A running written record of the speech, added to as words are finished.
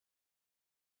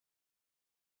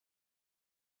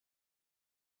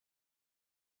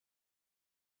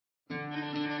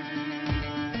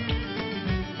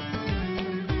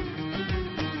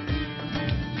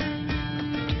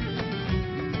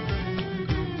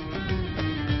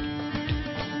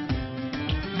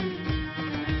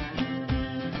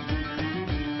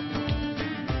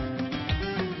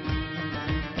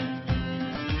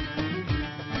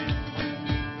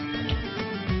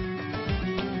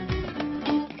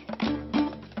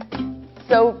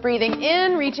So breathing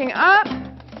in, reaching up,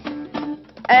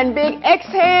 and big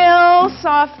exhale,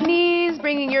 soft knees,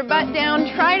 bringing your butt down.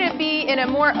 Try to be in a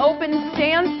more open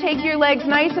stance. Take your legs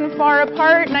nice and far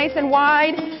apart, nice and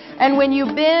wide. And when you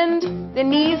bend, the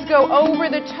knees go over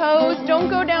the toes. Don't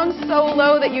go down so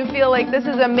low that you feel like this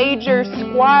is a major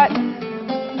squat.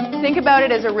 Think about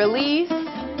it as a release.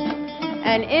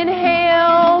 And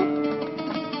inhale,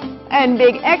 and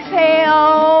big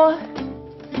exhale.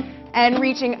 And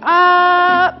reaching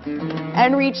up,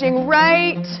 and reaching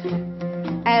right,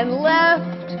 and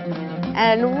left,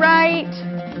 and right,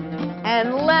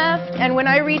 and left. And when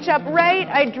I reach up right,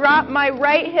 I drop my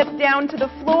right hip down to the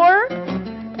floor.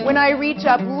 When I reach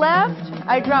up left,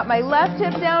 I drop my left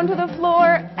hip down to the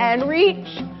floor, and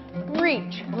reach,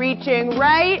 reach. Reaching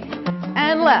right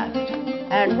and left,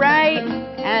 and right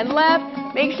and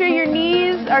left. Make sure your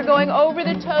knees are going over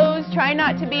the toes. Try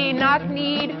not to be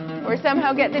knock-kneed, or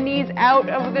somehow get the knees out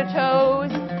of the toes.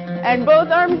 And both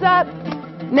arms up.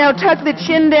 Now tuck the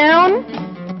chin down.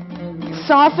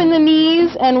 Soften the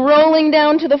knees and rolling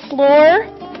down to the floor.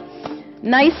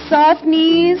 Nice soft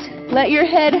knees. Let your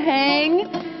head hang.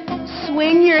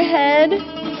 Swing your head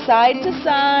side to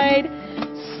side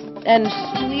and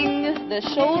swing the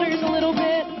shoulders a little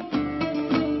bit.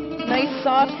 Nice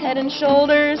soft head and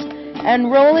shoulders.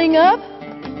 And rolling up,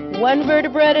 one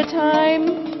vertebra at a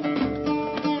time.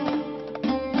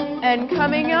 And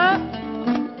coming up,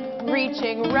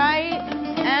 reaching right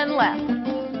and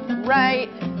left, right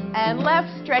and left,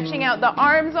 stretching out the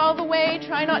arms all the way.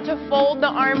 Try not to fold the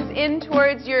arms in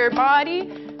towards your body.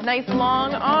 Nice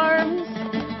long arms.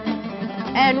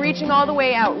 And reaching all the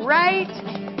way out, right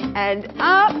and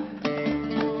up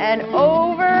and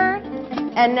over.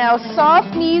 And now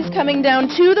soft knees coming down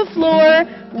to the floor,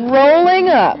 rolling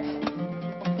up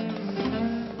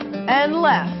and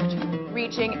left,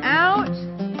 reaching out,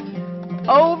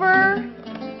 over,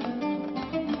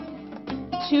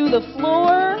 to the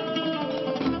floor,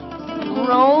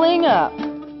 rolling up.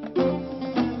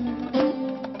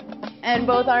 And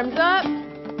both arms up.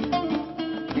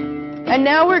 And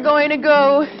now we're going to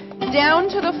go down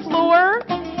to the floor.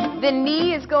 The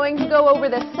knee is going to go over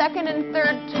the second and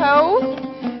third toe.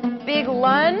 Big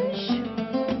lunge.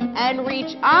 And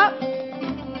reach up.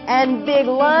 And big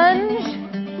lunge.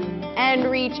 And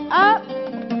reach up.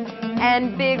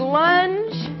 And big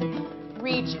lunge,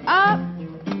 reach up,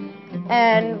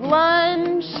 and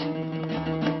lunge,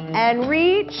 and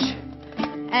reach.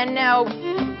 And now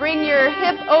bring your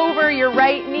hip over your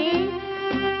right knee,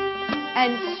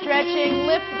 and stretching,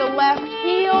 lift the left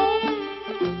heel,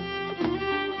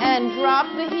 and drop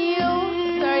the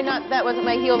heel. Sorry, that wasn't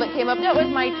my heel that came up, that was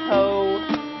my toe.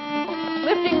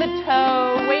 Lifting the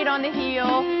toe, weight on the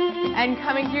heel. And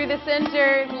coming through the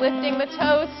center, lifting the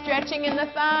toe, stretching in the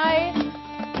thigh,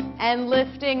 and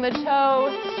lifting the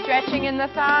toe, stretching in the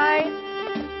thigh,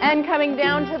 and coming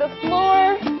down to the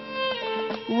floor,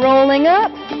 rolling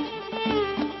up,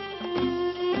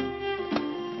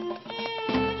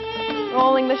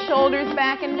 rolling the shoulders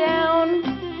back and down.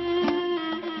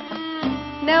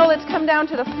 Now let's come down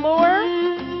to the floor.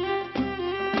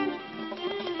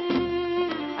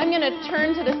 I'm going to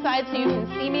turn to the side so you can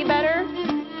see me better.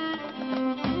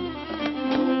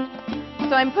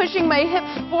 So I'm pushing my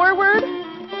hips forward,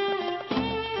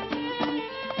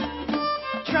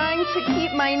 trying to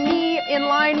keep my knee in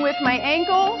line with my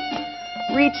ankle.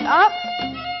 Reach up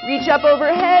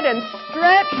overhead and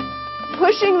stretch,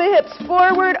 pushing the hips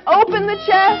forward, open the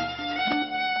chest.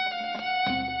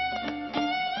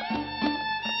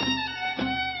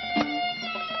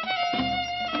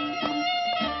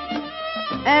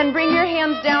 And bring your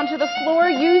hands down to the floor.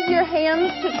 Use your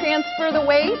hands to transfer the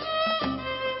weight.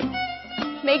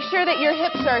 Make sure that your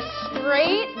hips are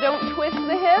straight. Don't twist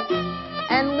the hips.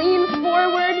 And lean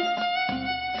forward,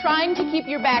 trying to keep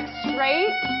your back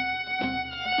straight.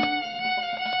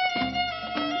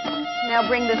 Now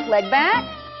bring this leg back.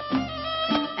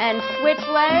 And switch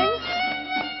legs.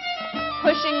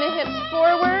 Pushing the hips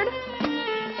forward.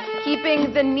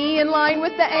 Keeping the knee in line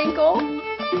with the ankle.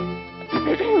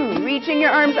 Reaching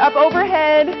your arms up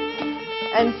overhead.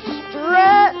 And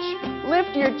stretch.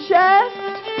 Lift your chest.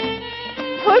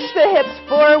 Push the hips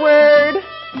forward.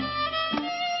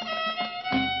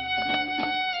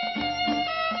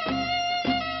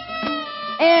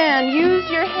 And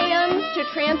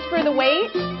to transfer the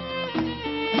weight.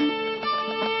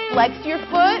 Flex your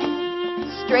foot,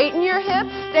 straighten your hips,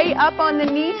 stay up on the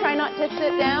knee, try not to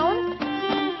sit down,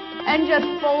 and just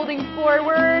folding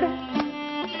forward.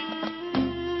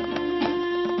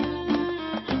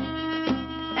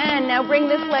 And now bring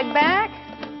this leg back,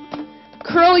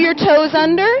 curl your toes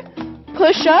under,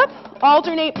 push up,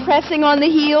 alternate pressing on the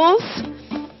heels,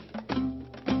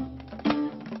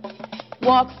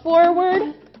 walk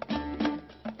forward,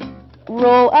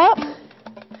 roll up.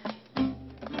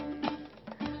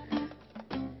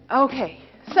 Okay,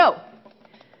 so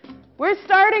we're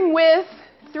starting with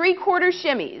 3/4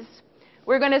 shimmies.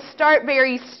 We're going to start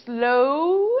very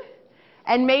slow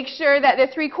and make sure that the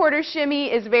 3/4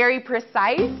 shimmy is very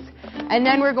precise. And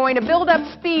then we're going to build up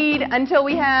speed until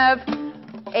we have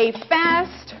a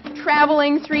fast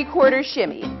traveling 3/4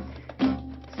 shimmy.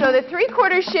 So the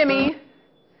 3/4 shimmy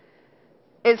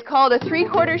is called a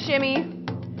 3/4 shimmy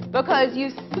because you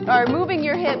are moving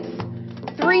your hips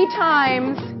 3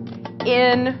 times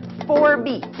in 4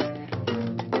 beats.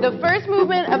 The first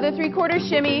movement of the 3/4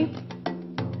 shimmy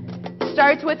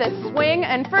starts with a swing,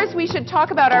 and first we should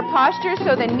talk about our posture.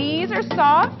 So the knees are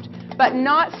soft but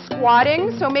not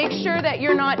squatting, so make sure that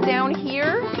you're not down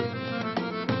here.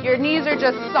 Your knees are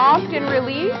just soft and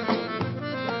released.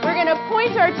 We're going to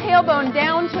point our tailbone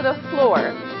down to the floor.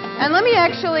 And let me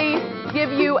actually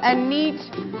give you a neat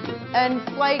and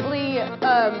slightly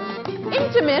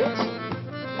intimate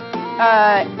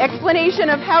explanation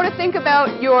of how to think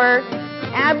about your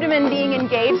abdomen being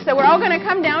engaged. So we're all going to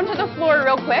come down to the floor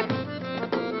real quick.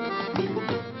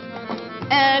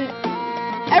 And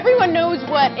everyone knows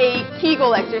what a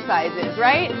Kegel exercise is,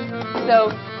 right?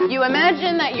 So you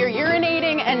imagine that you're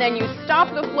urinating and then you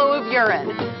stop the flow of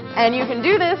urine. And you can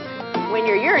do this when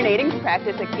you're urinating,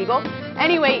 practice a Kegel.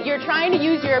 Anyway, you're trying to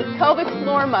use your pelvic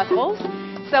floor muscles.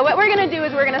 So what we're going to do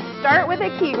is we're going to start with a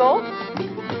Kegel,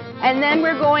 and then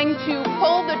we're going to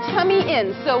pull the tummy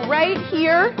in. So right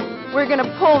here, we're going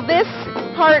to pull this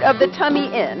part of the tummy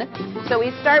in. So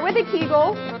we start with a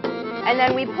Kegel, and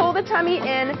then we pull the tummy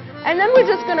in, and then we're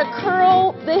just going to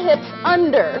curl the hips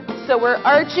under. So we're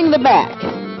arching the back.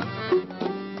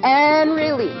 And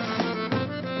release.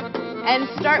 And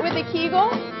start with a Kegel,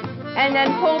 and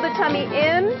then pull the tummy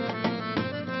in,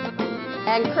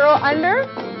 and curl under,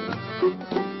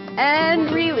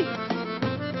 and release.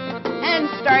 And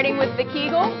starting with the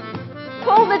Kegel,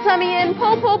 pull the tummy in,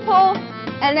 pull, pull, pull,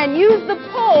 and then use the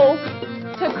pull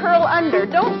to curl under.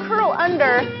 Don't curl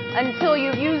under until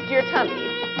you've used your tummy.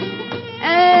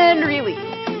 And release.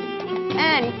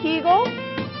 And Kegel,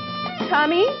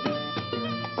 tummy,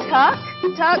 tuck,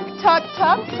 tuck, tuck,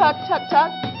 tuck, tuck, tuck,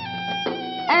 tuck,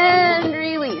 and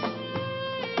release.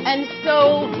 And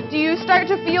so, do you start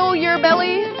to feel your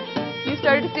belly? You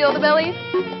started to feel the belly?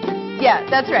 Yeah,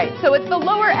 that's right. So it's the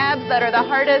lower abs that are the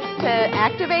hardest to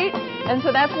activate, and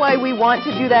so that's why we want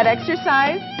to do that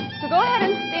exercise. So go ahead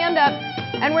and stand up,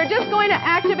 and we're just going to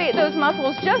activate those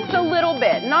muscles just a little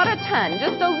bit, not a ton,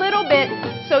 just a little bit,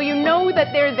 so you know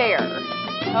that they're there.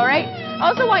 All right? I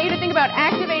also want you to think about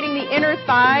activating the inner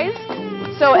thighs.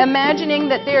 So imagining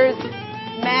that there's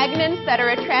magnets that are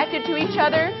attracted to each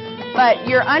other, but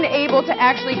you're unable to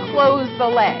actually close the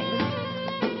legs.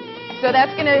 So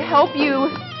that's going to help you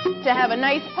to have a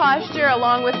nice posture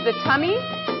along with the tummy.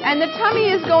 And the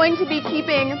tummy is going to be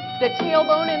keeping the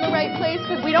tailbone in the right place,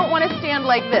 because we don't want to stand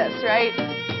like this, right?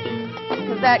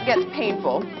 Because that gets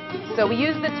painful. So we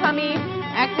use the tummy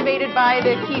activated by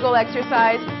the Kegel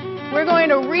exercise. We're going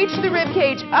to reach the rib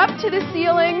cage up to the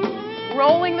ceiling,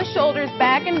 rolling the shoulders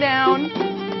back and down,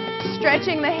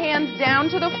 stretching the hands down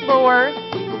to the floor,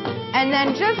 and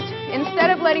then just instead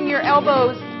of letting your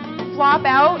elbows flop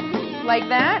out like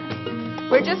that,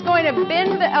 we're just going to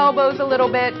bend the elbows a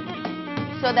little bit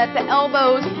so that the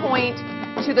elbows point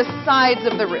to the sides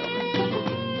of the room.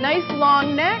 Nice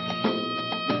long neck,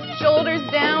 shoulders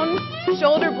down,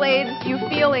 shoulder blades you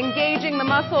feel engaging the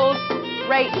muscles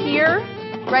right here,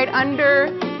 right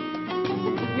under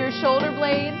your shoulder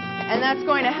blades, and that's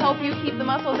going to help you keep the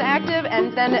muscles active,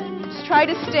 and then try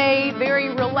to stay very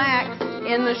relaxed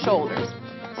in the shoulders.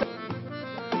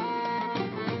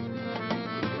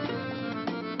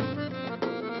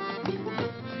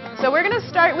 So we're going to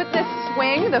start with this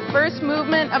swing, the first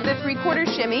movement of the 3/4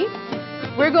 shimmy.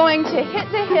 We're going to hit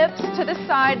the hips to the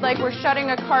side like we're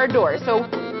shutting a car door. So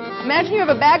imagine you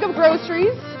have a bag of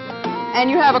groceries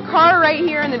and you have a car right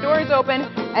here and the door is open,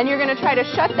 and you're going to try to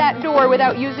shut that door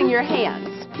without using your hands.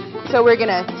 So we're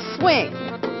going to swing,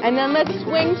 and then let's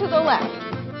swing to the left.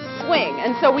 Swing.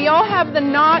 And so we all have the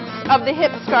knots of the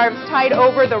hip scarves tied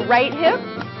over the right hip,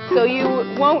 so you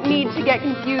won't need to get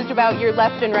confused about your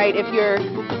left and right if you're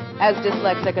as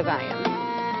dyslexic as I am.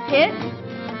 Hit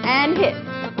and hit.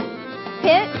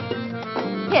 Hit,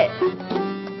 hit,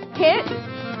 hit,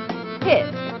 hit.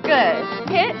 Good.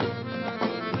 Hit,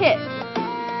 hit,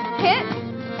 hit,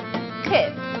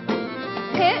 hit,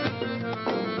 hit,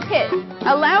 hit.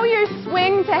 Allow your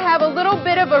swing to have a little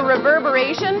bit of a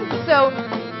reverberation. So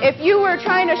if you were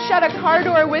trying to shut a car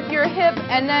door with your hip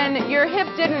and then your hip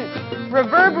didn't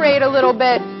reverberate a little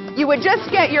bit, you would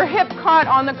just get your hip caught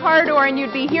on the car door and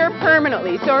you'd be here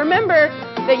permanently. So remember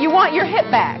that you want your hip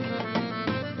back.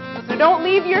 So don't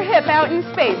leave your hip out in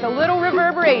space. A little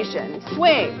reverberation.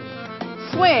 Swing,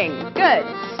 swing. Good.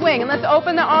 Swing. And let's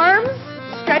open the arms,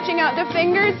 stretching out the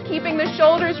fingers, keeping the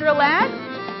shoulders relaxed,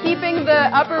 keeping the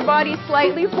upper body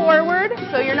slightly forward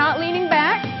so you're not leaning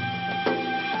back.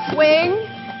 Swing,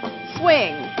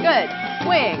 swing. Good.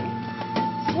 Swing,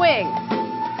 swing,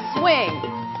 swing,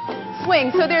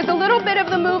 swing. So there's a little bit of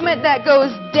the movement that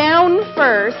goes down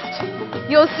first.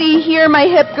 You'll see here my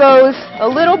hip goes a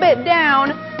little bit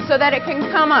down so that it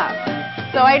can come up.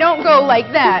 So I don't go like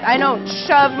that. I don't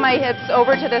shove my hips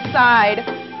over to the side,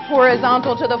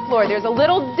 horizontal to the floor. There's a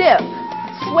little dip.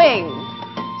 Swing,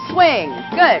 swing.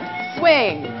 Good.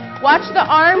 Swing. Watch the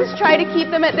arms. Try to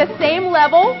keep them at the same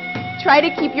level. Try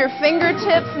to keep your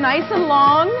fingertips nice and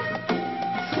long.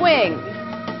 Swing,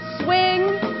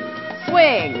 swing,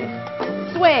 swing,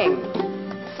 swing,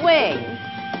 swing,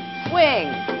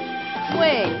 swing,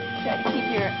 swing. Try to keep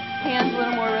your hands a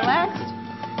little more relaxed.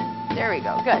 There we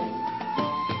go. Good.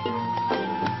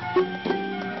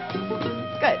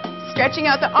 Good. Stretching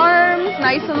out the arms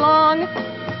nice and long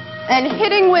and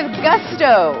hitting with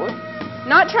gusto.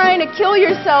 Not trying to kill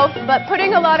yourself, but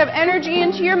putting a lot of energy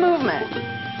into your movement.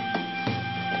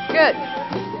 Good.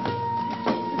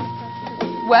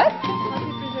 What?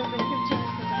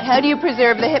 How do you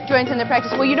preserve the hip joints in the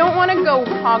practice? Well, you don't want to go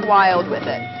hog wild with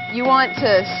it. You want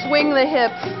to swing the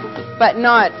hips, but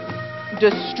not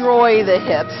destroy the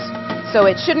hips. So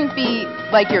it shouldn't be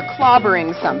like you're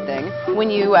clobbering something.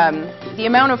 When you, the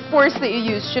amount of force that you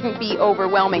use shouldn't be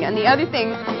overwhelming. And the other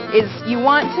thing is you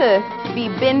want to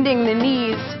be bending the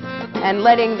knees and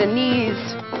letting the knees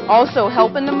also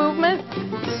help in the movement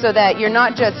so that you're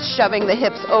not just shoving the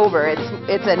hips over.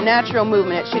 It's a natural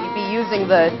movement. It should be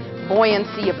using the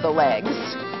buoyancy of the legs.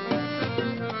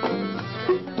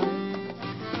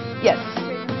 Yes.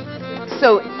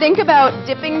 So think about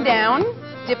dipping down,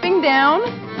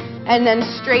 and then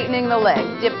straightening the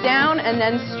leg. Dip down and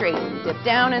then straighten. Dip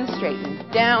down and straighten.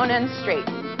 Down and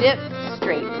straighten. Dip,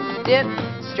 straighten. Dip,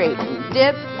 straighten.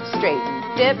 Dip, straighten.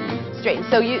 Dip, straighten.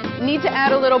 So you need to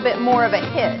add a little bit more of a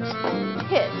hit.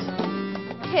 Hit.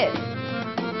 Hit.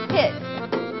 Hit.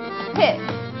 Hit.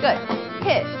 Good.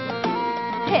 Hit.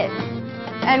 Hit.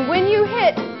 And when you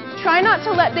hit, try not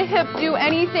to let the hip do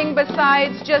anything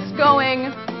besides just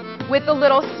going with a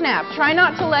little snap. Try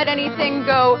not to let anything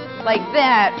go like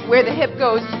that, where the hip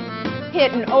goes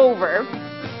hit and over.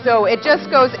 So it just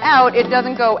goes out, it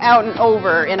doesn't go out and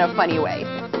over in a funny way.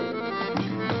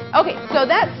 Okay, so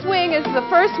that swing is the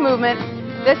first movement.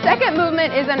 The second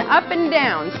movement is an up and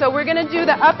down. So we're going to do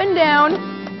the up and down.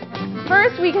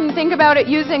 First, we can think about it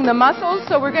using the muscles.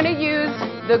 So we're going to use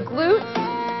the glutes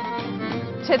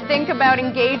to think about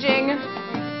engaging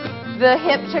the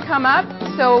hip to come up.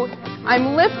 So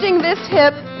I'm lifting this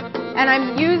hip and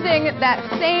I'm using that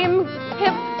same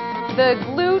hip, the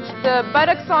glute, the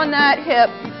buttocks on that hip,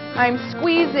 I'm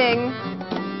squeezing,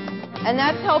 and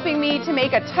that's helping me to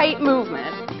make a tight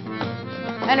movement.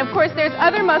 And of course there's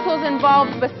other muscles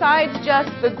involved besides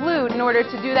just the glute in order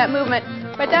to do that movement,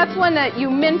 but that's one that you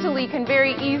mentally can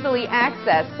very easily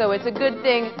access, so it's a good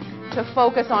thing to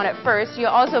focus on it first.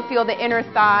 You'll also feel the inner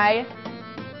thigh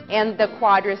and the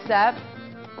quadricep.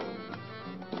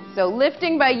 So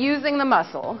lifting by using the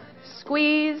muscle.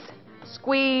 Squeeze,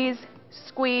 squeeze,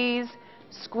 squeeze,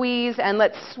 squeeze, and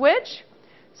let's switch.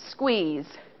 Squeeze,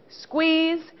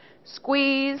 squeeze,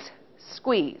 squeeze,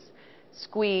 squeeze,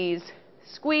 squeeze,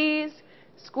 squeeze,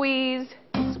 squeeze,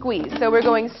 squeeze. So we're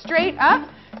going straight up,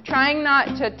 trying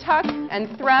not to tuck and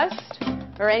thrust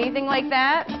or anything like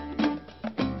that.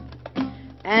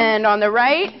 And on the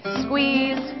right,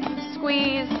 squeeze,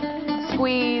 squeeze,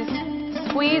 squeeze,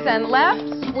 squeeze, and left,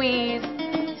 squeeze,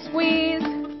 squeeze,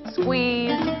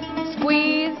 squeeze,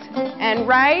 squeeze, and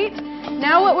right.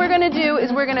 Now what we're going to do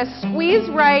is we're going to squeeze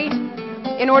right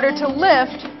in order to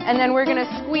lift, and then we're going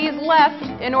to squeeze left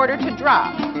in order to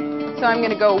drop. So I'm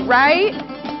going to go right,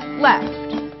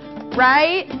 left,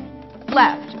 right,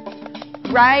 left,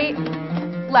 right,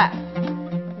 left,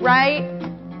 right,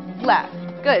 left.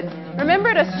 Good.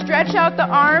 Remember to stretch out the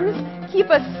arms. Keep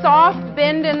a soft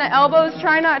bend in the elbows.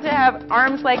 Try not to have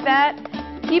arms like that.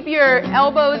 Keep your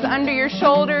elbows under your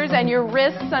shoulders and your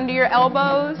wrists under your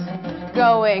elbows.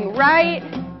 Going right,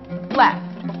 left,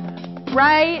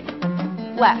 right,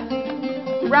 left,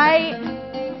 right,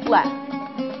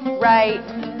 left, right,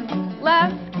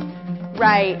 left,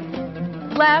 right,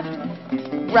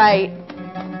 left, right,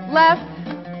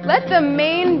 left. Let the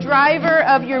main driver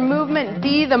of your movement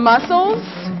be the muscles.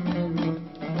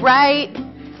 Right,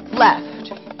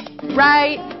 left,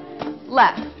 right,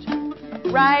 left,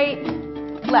 right,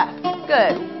 left.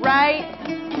 Good. Right,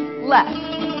 left,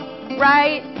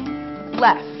 right,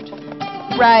 left,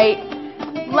 right,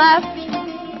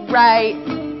 left, right,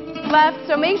 left.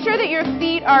 So make sure that your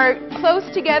feet are close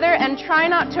together and try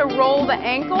not to roll the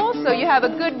ankle so you have a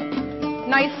good,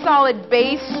 nice solid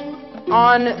base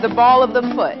on the ball of the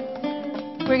foot.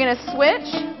 We're going to switch.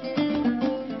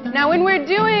 Now when we're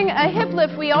doing a hip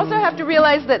lift, we also have to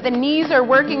realize that the knees are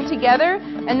working together,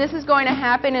 and this is going to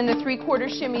happen in the 3/4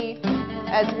 shimmy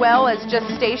as well as just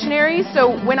stationary.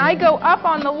 So when I go up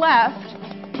on the left,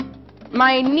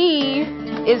 my knee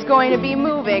is going to be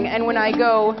moving, and when I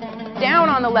go down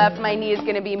on the left, my knee is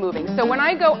going to be moving. So when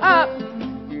I go up,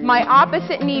 my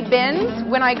opposite knee bends.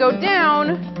 When I go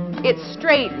down, it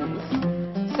straightens.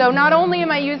 So not only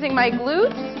am I using my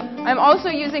glutes, I'm also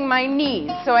using my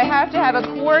knees. So I have to have a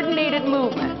coordinated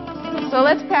movement. So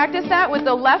let's practice that with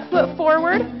the left foot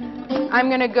forward. I'm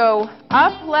going to go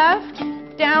up, left,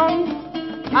 down,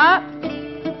 up,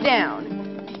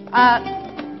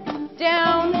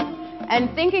 down,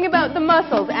 and thinking about the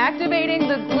muscles, activating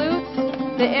the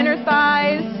glutes, the inner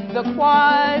thighs, the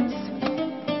quads,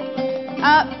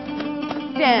 up,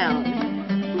 down,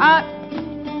 up,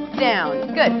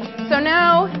 down. Good. So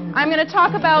now I'm going to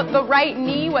talk about the right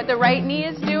knee, what the right knee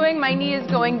is doing. My knee is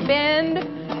going bend,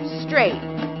 straight,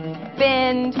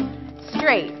 bend,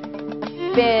 straight,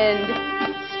 bend,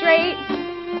 straight,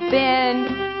 bend,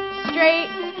 straight,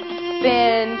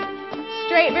 bend,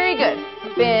 straight. Very good.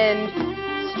 Bend,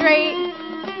 straight,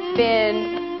 bend,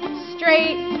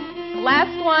 straight.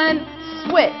 Last one,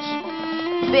 switch.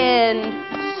 Bend,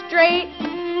 straight,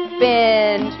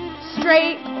 bend,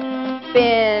 straight,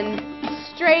 bend,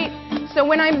 straight. So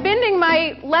when I'm bending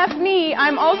my left knee,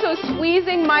 I'm also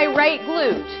squeezing my right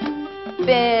glute.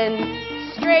 Bend,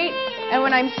 straight. And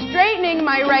when I'm straightening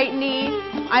my right knee,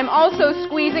 I'm also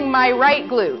squeezing my right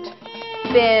glute.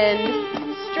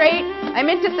 Bend, straight. I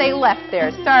meant to say left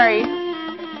there, sorry.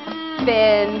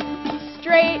 Bend,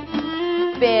 straight,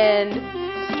 bend,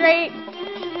 straight,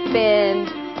 bend,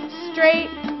 straight,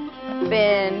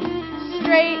 bend,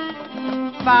 straight.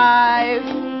 5,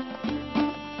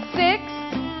 6,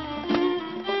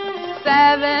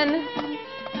 7,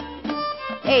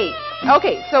 8.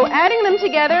 Okay, so adding them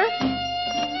together,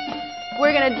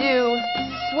 we're going to do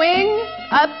swing,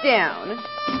 up, down,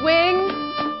 swing,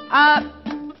 up,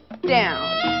 down.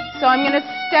 So I'm going to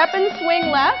step and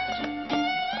swing left,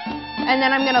 and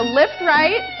then I'm going to lift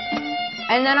right,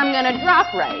 and then I'm going to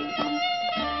drop right.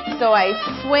 So I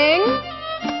swing,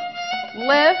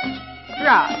 lift,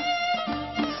 drop.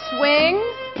 Swing,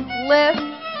 lift,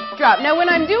 drop. Now when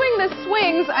I'm doing the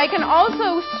swings, I can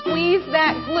also squeeze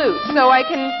that glute. So I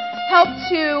can help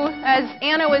to, as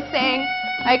Anna was saying,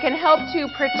 I can help to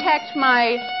protect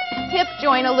my hip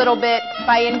joint a little bit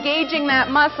by engaging that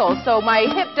muscle so my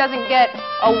hip doesn't get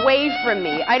away from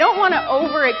me. I don't want to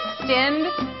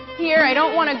overextend here. I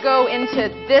don't want to go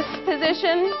into this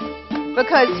position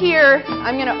because here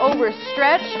I'm going to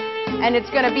overstretch and it's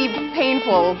going to be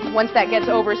painful once that gets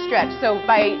overstretched. So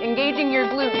by engaging your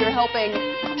glute, you're helping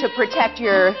to protect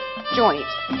your joint.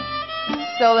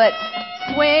 So let's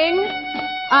swing,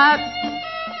 up,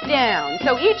 down.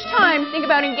 So each time, think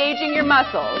about engaging your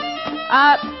muscles.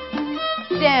 Up,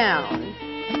 down.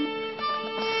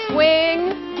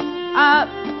 Swing, up,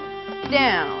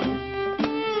 down.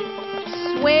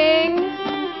 Swing,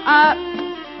 up,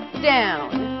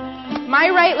 down. My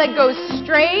right leg goes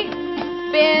straight,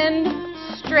 bend,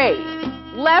 straight.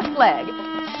 Left leg,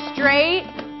 straight,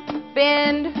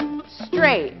 bend,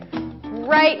 straight.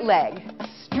 Right leg,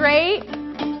 straight,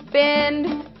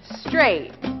 bend,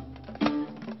 straight.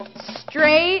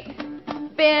 Straight,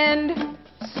 bend,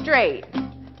 straight.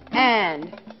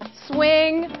 And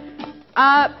swing,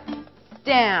 up,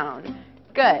 down.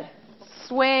 Good.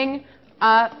 Swing,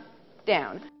 up,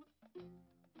 down.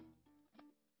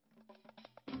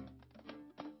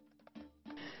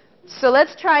 So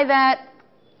let's try that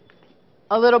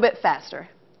a little bit faster.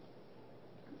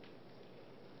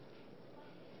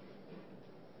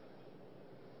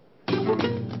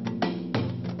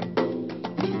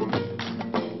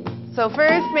 So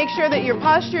first, make sure that your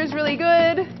posture is really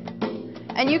good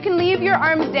And you can leave your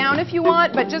arms down if you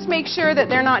want, but just make sure that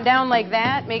they're not down like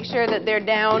that. Make sure that they're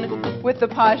down with the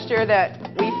posture that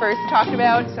we first talked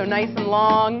about, so nice and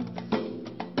long.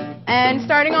 And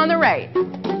starting on the right.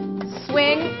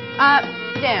 Swing, up,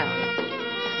 down.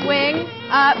 Swing,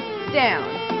 up, down.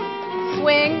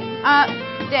 Swing, up,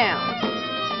 down.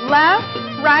 Left,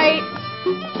 right,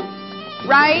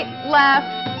 right, left.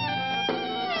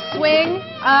 Swing,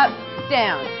 up,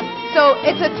 down. So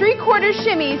it's a 3/4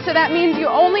 shimmy, so that means you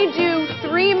only do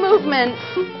 3 movements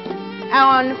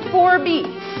on 4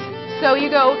 beats. So you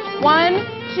go 1,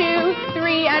 2,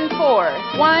 3, and 4.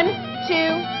 1,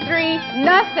 2, 3,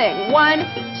 nothing. 1,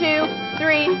 2,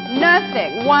 3,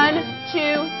 nothing. 1,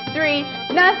 2, 3,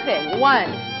 nothing. 1,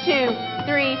 2,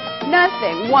 3,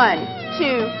 nothing. 1,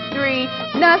 2, 3,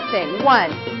 nothing. 1,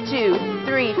 2,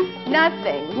 3,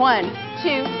 nothing. 1,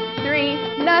 2,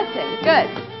 3, nothing.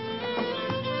 Good.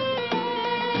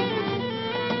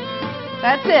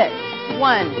 That's it.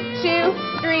 1, 2,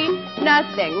 3,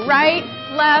 nothing. Right,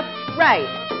 left, right.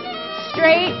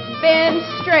 Straight, bend,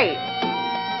 straight.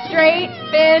 Straight,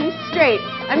 bend, straight.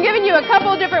 I'm giving you a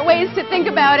couple different ways to think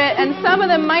about it, and some of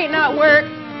them might not work,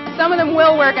 some of them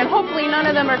will work, and hopefully none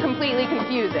of them are completely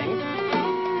confusing.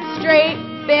 Straight,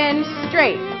 bend,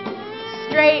 straight.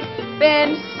 Straight,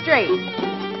 bend, straight.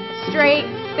 Straight,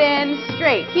 bend,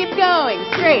 straight. Keep going.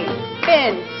 Straight,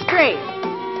 bend, straight.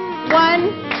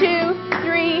 1, 2,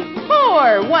 3,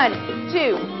 4. 1,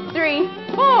 2, 3,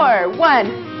 4. 1,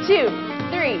 2,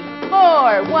 3,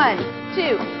 4. 1,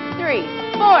 2, 3,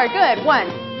 4. Good. 1,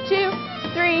 2,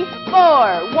 3,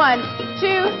 4. 1,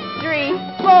 2, 3,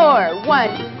 4.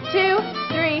 1, 2,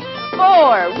 3,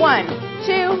 4. 1,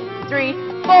 2, 3,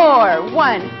 4.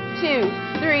 1, 2,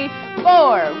 3,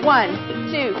 4. 1,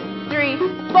 2, 3,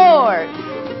 4.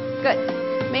 Good.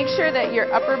 Make sure that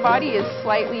your upper body is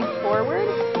slightly forward.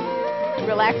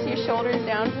 Relax your shoulders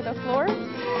down to the floor.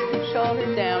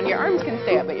 Shoulders down. Your arms can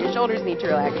stay up, but your shoulders need to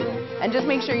relax. And just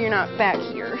make sure you're not back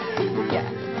here. Yeah.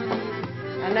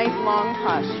 A nice long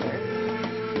posture.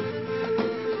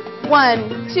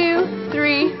 1, 2,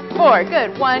 3, 4.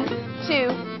 Good. 1, 2,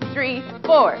 3,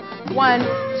 4. 1,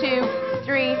 2,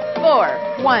 3, 4.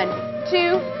 1,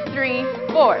 2, 3,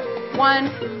 4. 1,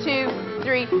 2,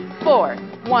 3, 4.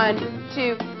 1,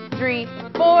 2, 3,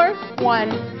 4. 1,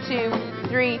 2,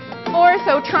 3, 4.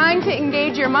 So trying to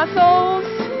engage your muscles.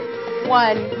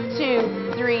 1,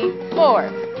 2, 3, 4.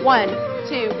 1,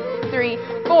 2, 3,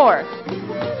 4.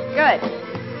 Good.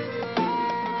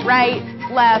 Right,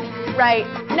 left, right,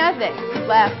 nothing.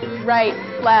 Left, right,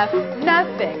 left,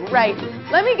 nothing. Right.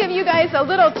 Let me give you guys a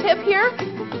little tip here.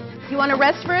 You want to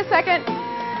rest for a second?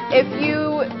 If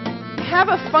you have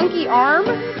a funky arm,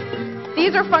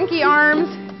 these are funky arms,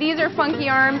 these are funky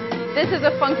arms, this is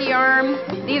a funky arm,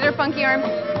 these are funky arms.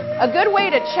 A good way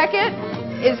to check it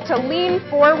is to lean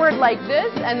forward like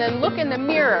this and then look in the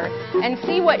mirror and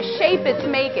see what shape it's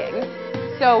making.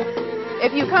 So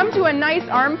if you come to a nice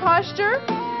arm posture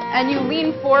and you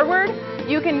lean forward,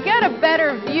 you can get a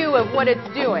better view of what it's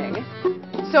doing.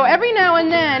 So every now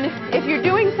and then, if you're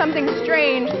doing something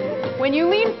strange, when you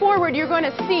lean forward, you're going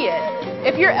to see it.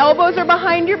 If your elbows are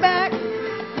behind your back,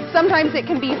 sometimes it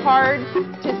can be hard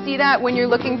to see that when you're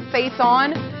looking face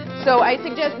on. So I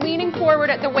suggest leaning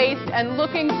forward at the waist and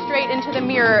looking straight into the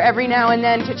mirror every now and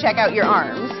then to check out your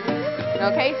arms.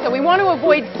 Okay, so we want to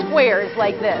avoid squares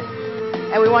like this.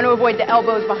 And we want to avoid the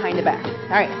elbows behind the back.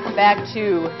 All right, back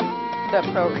to the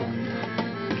program.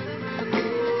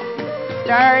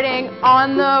 Starting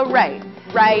on the right.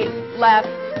 Right, left,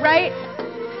 right.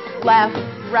 Left,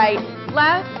 right,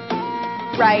 left.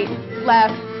 Right,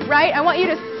 left, right. I want you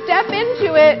to step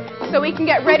into it so we can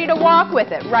get ready to walk with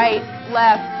it. Right,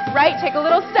 left, right. Take a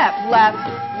little step. Left,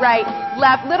 right,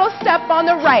 left. Little step on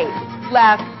the right.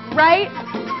 Left, right,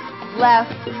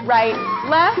 left, right,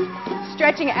 left.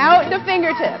 Stretching out the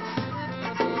fingertips.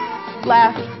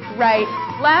 Left, right,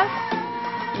 left.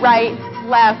 Right,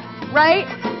 left, right.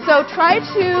 So try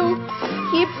to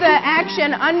keep the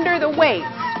action under the weights.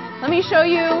 Let me show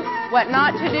you what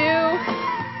not to do.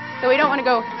 So we don't want to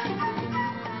go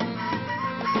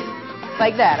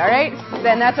like that, all right?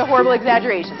 Then that's a horrible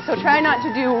exaggeration. So try not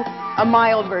to do a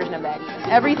mild version of that even.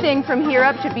 Everything from here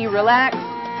up should be relaxed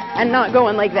and not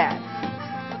going like that.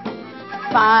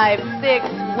 5, 6,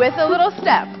 with a little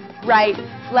step. Right,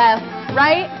 left,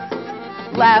 right,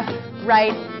 left,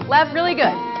 right, left. Really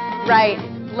good. Right,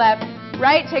 left,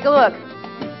 right. Take a look.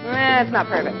 That's not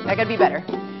perfect. That could be better.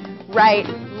 Right,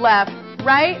 left,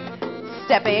 right.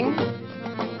 Stepping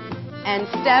and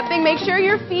stepping. Make sure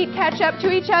your feet catch up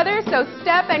to each other. So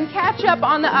step and catch up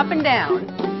on the up and down.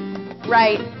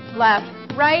 Right, left,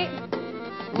 right,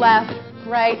 left,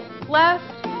 right,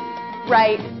 left,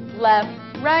 right,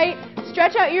 left, right.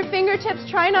 Stretch out your fingertips.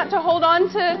 Try not to hold on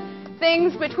to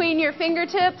things between your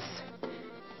fingertips.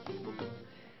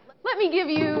 Let me give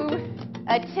you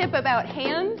a tip about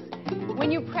hands.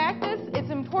 When you practice,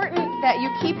 it's important that you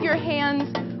keep your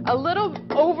hands a little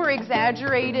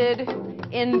over-exaggerated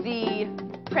in the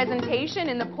presentation,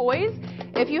 in the poise.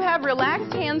 If you have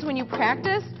relaxed hands when you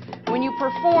practice, when you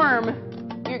perform,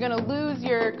 you're going to lose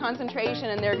your concentration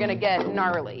and they're going to get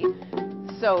gnarly.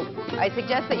 So I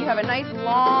suggest that you have a nice,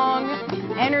 long,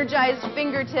 energized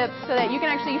fingertips so that you can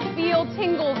actually feel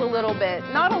tingles a little bit.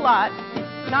 Not a lot,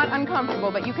 not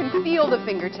uncomfortable, but you can feel the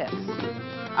fingertips.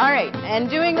 All right, and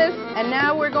doing this, and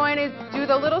now we're going to do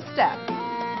the little step.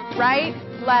 Right,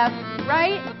 left,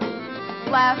 right,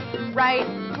 left, right,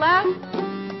 left,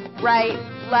 right,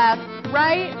 left,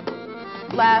 right,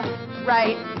 left,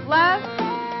 right, left,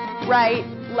 right,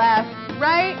 left,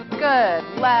 right,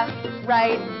 good. Left,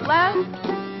 right, left,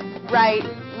 right,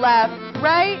 left,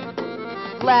 right,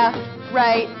 left,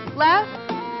 right, left,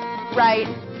 right,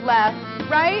 left,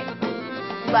 right,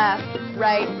 left,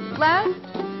 right, left, right, left,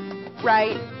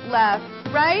 right, left,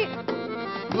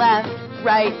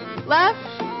 right, left,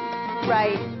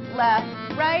 right, left,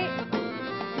 right,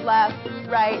 left,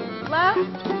 right,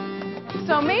 left.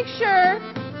 So make sure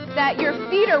that your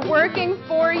feet are working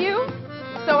for you.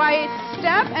 So I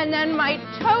step and then my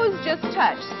toes just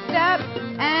touch. Step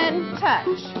and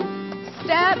touch.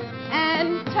 Step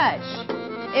and touch.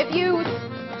 If you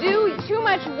do too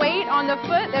much weight on the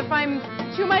foot, if I'm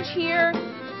too much here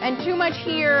and too much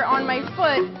here on my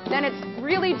foot, then it's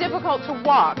really difficult to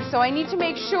walk. So I need to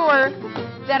make sure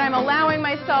that I'm allowing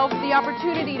myself the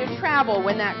opportunity to travel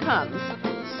when that comes.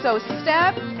 So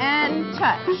step and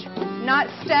touch, not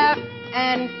step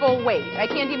and full weight. I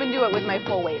can't even do it with my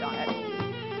full weight on it.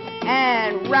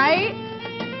 And right,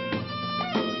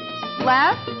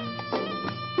 left,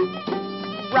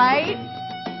 right,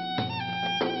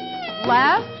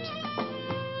 left,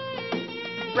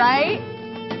 right,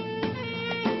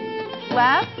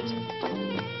 left,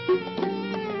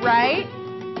 right,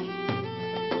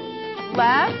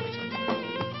 left.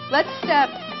 Let's step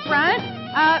front,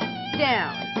 up,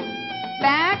 down.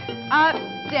 Back, up,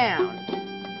 down.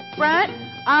 Front,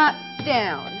 up,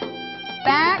 down.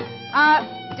 Back, up,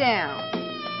 down.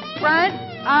 Front,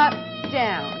 up,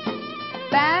 down.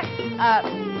 Back, up,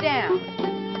 down.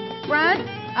 Front,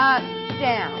 up,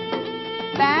 down.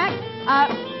 Back,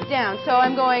 up, down. So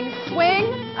I'm going swing,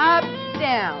 up,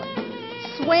 down.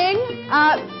 Swing,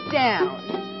 up, down.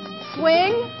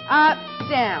 Swing, up,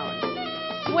 down.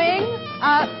 Swing,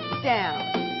 up, down.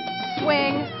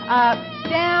 Swing, up,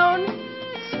 down.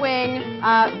 Swing,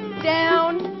 up,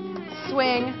 down.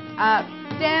 Swing, up,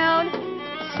 down.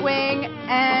 Swing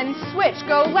and switch.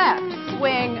 Go left.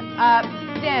 Swing, up,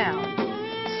 down.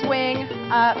 Swing,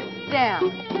 up,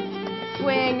 down.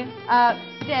 Swing, up,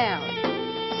 down.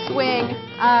 Swing,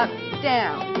 up,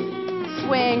 down.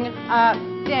 Swing, up,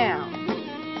 down.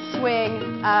 Swing,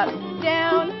 up,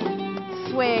 down.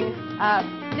 Swing, up,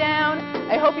 down.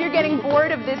 I hope you're getting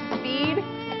bored of this speed.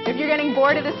 If you're getting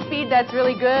bored of this speed, that's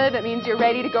really good. That means you're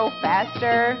ready to go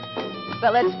faster.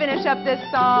 But let's finish up this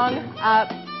song. Up,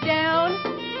 down,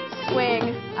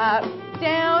 swing, up,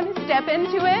 down. Step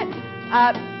into it.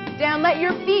 Up, down. Let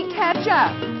your feet catch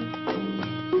up.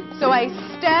 So I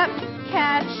step,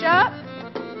 catch up.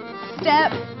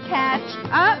 Step, catch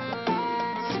up.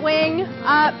 Swing,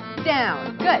 up,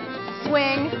 down. Good.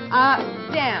 Swing, up,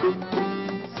 down.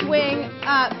 Swing,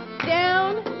 up,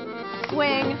 down.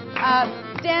 Swing, up,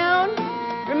 down.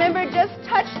 Remember, just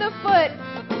touch the foot.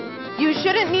 You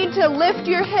shouldn't need to lift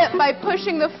your hip by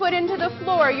pushing the foot into the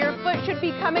floor. Your foot should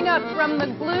be coming up from the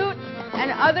glute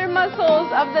and other muscles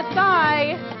of the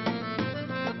thigh.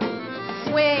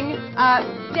 Swing, up,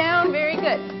 down. Very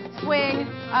good. Swing,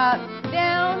 up,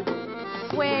 down.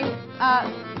 Swing, up,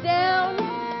 down.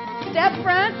 Step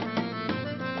front.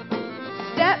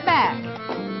 Step back.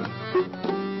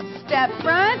 Step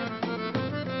front.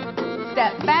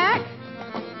 Step back.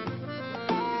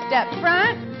 Step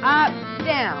front. Up,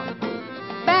 down.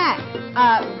 Back,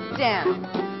 up, down.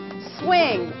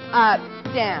 Swing, up,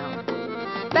 down.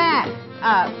 Back,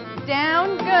 up,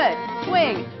 down. Good.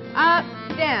 Swing, up,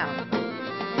 down.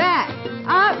 Back,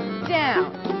 up,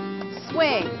 down.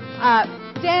 Swing, up,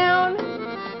 down.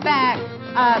 Back,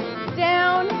 up,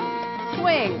 down.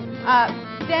 Swing, up,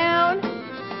 down.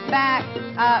 Back,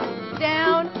 up,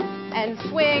 down. And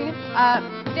swing, up,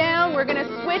 down. We're going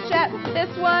to switch at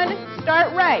this one.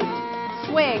 Start right.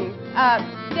 Swing, up,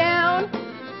 down.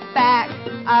 Back,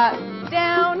 up,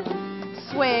 down.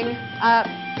 Swing, up,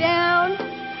 down.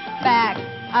 Back,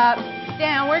 up,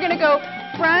 down. We're going to go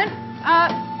front,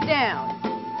 up, down.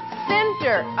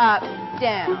 Center, up,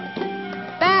 down.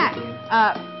 Back,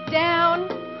 up, down.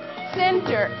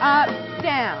 Center, up,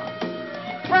 down.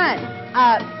 Front,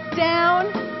 up,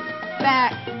 down.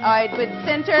 Back, with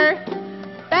center.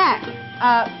 Back,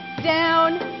 up,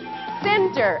 down.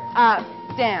 Center, up,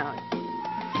 down.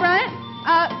 Front,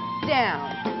 up,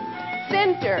 down.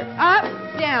 Center, up,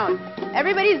 down.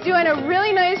 Everybody's doing a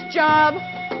really nice job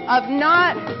of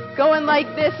not going like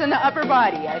this in the upper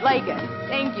body. I like it.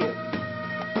 Thank you.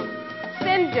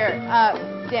 Center, up,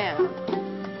 down.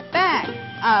 Back,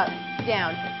 up,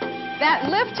 down. That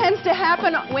lift tends to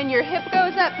happen when your hip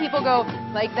goes up. People go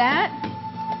like that.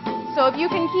 So if you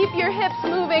can keep your hips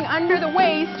moving under the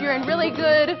waist, you're in really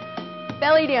good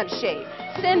belly dance shape.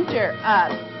 Center,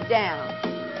 up, down.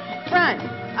 Front,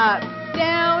 up,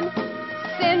 down.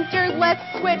 Center, let's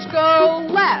switch, go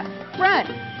left. Front,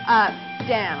 up,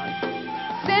 down.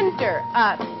 Center,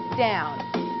 up, down.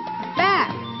 Back,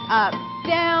 up,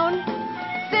 down.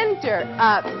 Center,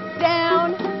 up,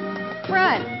 down.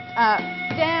 Front, up,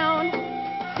 down.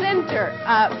 Center,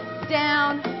 up,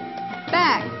 down.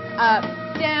 Back, up,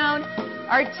 down.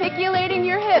 Articulating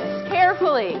your hips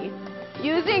carefully.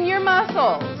 Using your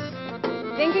muscles.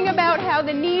 Thinking about how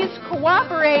the knees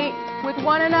cooperate with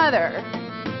one another.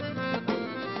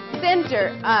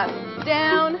 Center, up,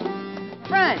 down.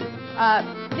 Front, up,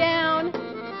 down.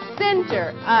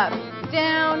 Center, up,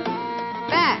 down.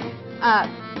 Back, up,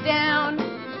 down.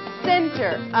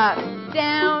 Center, up,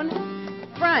 down.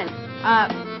 Front,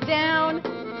 up, down.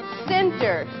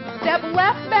 Center. Step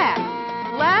left back.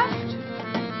 Left.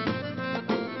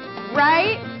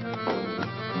 Right.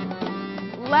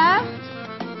 Left.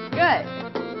 Good.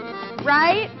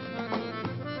 Right.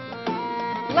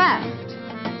 Left.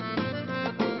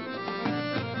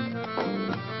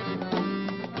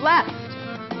 Left.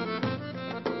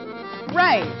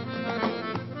 Right.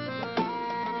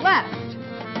 Left.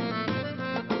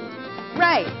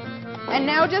 Right. And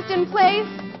now just in place,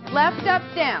 left up,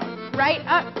 down. Right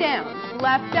up, down.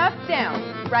 Left up,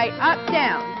 down. Right up,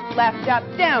 down. Left up,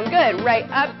 down. Good. Right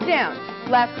up, down.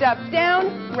 Left up,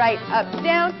 down. Right up,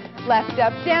 down. Left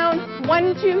up, down.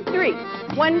 1, 2, 3.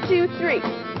 1, 2, 3.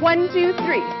 1, 2,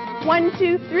 3. 1,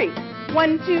 2, 3.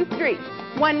 1, 2, 3.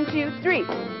 1, 2, 3.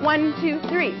 1, 2,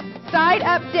 3. Side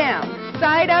up, down.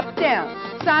 Side up, down.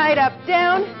 Side up,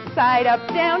 down. Side up,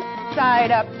 down.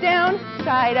 Side up, down.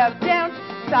 Side up, down.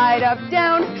 Side up,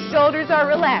 down. Shoulders are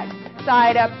relaxed.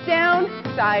 Side up, down.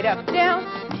 Side up, down.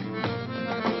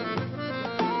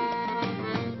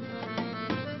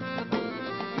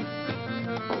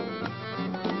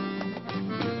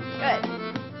 Good.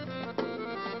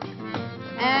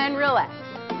 And relax.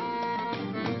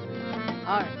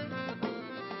 All right.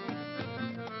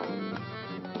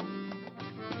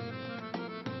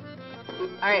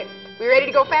 All right, we ready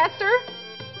to go faster?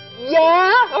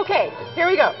 Yeah? Okay, here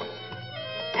we go.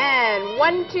 And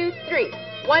 1, 2, 3.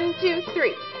 1, 2,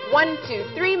 3. 1, 2,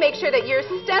 3. Make sure that you're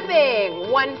stepping.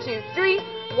 1, 2, 3.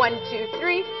 1, 2,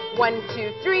 3. 1,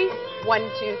 2, 3.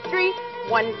 1, 2, 3.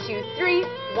 1, 2, 3.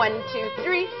 1, 2,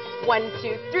 3. 1,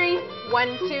 2, 3.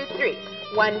 1, 2, 3.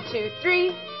 1, 2,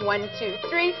 3. 1, 2,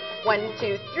 3. 1,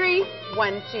 2, 3.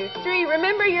 1, 2, 3.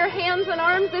 Remember your hands and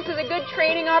arms. This is a good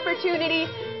training opportunity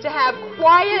to have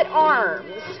quiet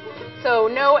arms. So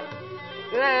no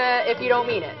if you don't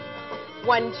mean it.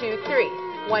 1, 2, 3.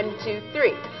 1, 2,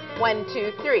 3. 1,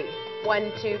 2, 3.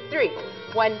 1, 2, 3.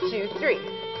 1, 2, 3.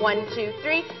 1, 2,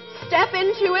 3. Step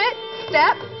into it.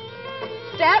 Step.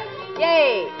 Step.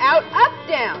 Yay. Out, up,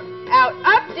 down. Out,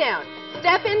 up, down.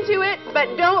 Step into it,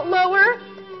 but don't lower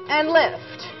and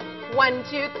lift. 1,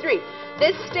 2, 3.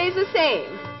 This stays the same.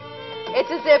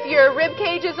 It's as if your rib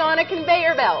cage is on a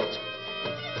conveyor belt.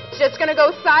 It's just going to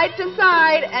go side to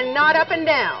side and not up and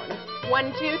down.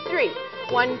 1, 2, 3.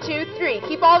 1, 2, 3.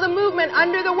 Keep all the movement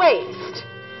under the waist.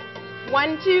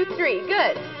 1, 2, 3.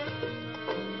 Good.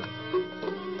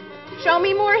 Show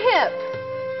me more hip.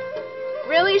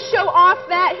 Really show off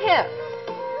that hip.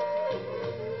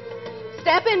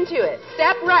 Step into it.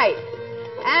 Step right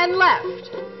and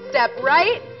left. Step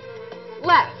right,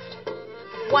 left.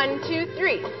 1, 2,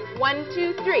 3. 1,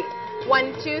 2, 3.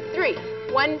 1, 2, 3.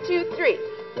 1, 2, 3.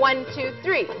 1, 2,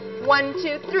 3. 1,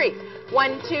 2, 3.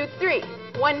 1, 2, 3.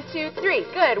 1, 2, 3.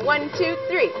 Good. 1, 2,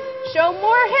 3. Show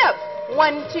more hip.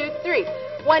 1, 2, 3.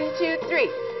 1, 2,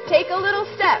 3. Take a little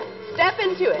step. Step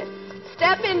into it.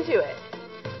 Step into it.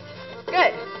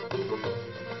 Good.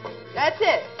 That's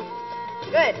it.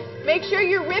 Good. Make sure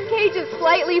your rib cage is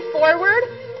slightly forward.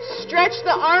 Stretch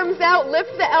the arms out.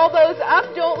 Lift the elbows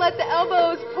up. Don't let the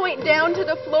elbows point down to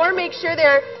the floor. Make sure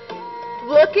they're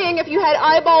looking, if you had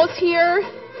eyeballs here,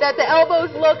 that the elbows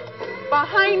look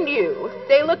behind you.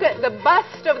 They look at the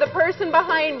bust of the person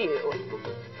behind you.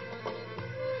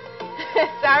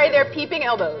 Sorry, they're peeping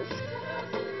elbows.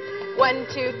 1,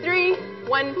 2, 3.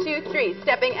 1, 2, 3.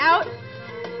 Stepping out,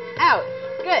 out.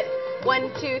 Good.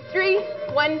 1, 2, 3.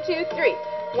 1, 2, 3.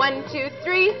 1, 2,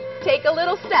 3. Take a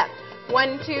little step.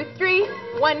 1, 2, 3.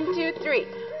 1, 2, 3.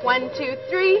 1, 2,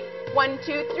 3. 1,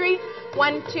 2, 3.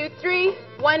 1, 2, 3.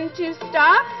 1, 2.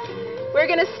 Stop. We're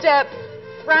going to step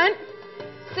front,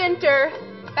 center,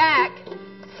 back,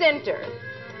 center.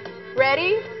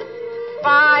 Ready?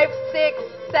 5, 6,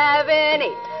 7,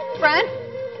 8. Front,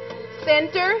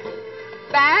 center,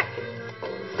 back,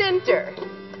 center.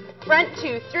 Front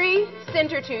 2, 3,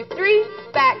 center 2, 3,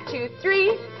 back 2,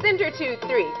 3, center 2,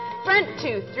 3. Front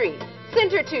 2, 3,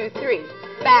 center 2, 3,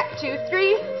 back 2,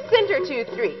 3, center 2,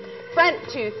 3. Front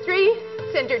 2, 3,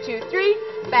 center 2, 3,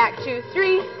 back 2,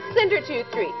 3, center 2,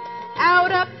 3.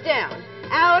 Out, up, down,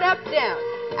 out, up, down,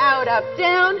 out, up,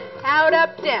 down, out,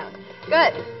 up, down.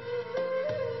 Good.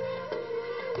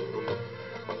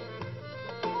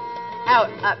 Out,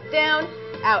 up, down,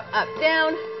 out, up,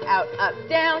 down, out, up,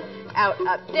 down, out,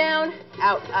 up, down,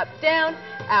 out, up, down,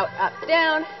 out, up,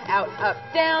 down, out, up,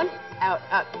 down, out,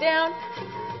 up, down.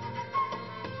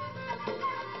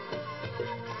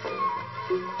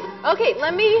 Okay,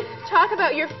 let me talk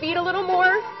about your feet a little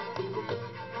more.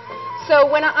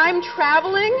 So when I'm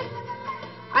traveling,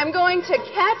 I'm going to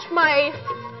catch my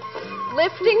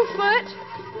lifting foot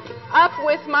up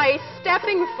with my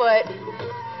stepping foot,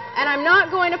 and I'm not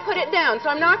going to put it down. So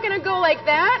I'm not going to go like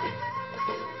that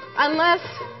unless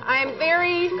I'm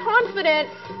very confident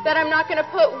that I'm not going to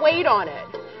put weight on it.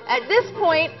 At this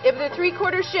point, if the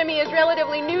 3/4 shimmy is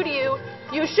relatively new to you,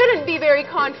 you shouldn't be very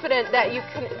confident that you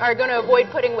are going to avoid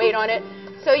putting weight on it.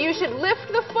 So you should lift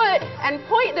the foot and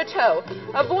point the toe.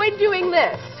 Avoid doing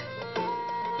this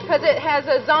because it has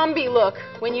a zombie look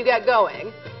when you get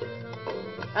going,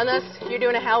 unless you're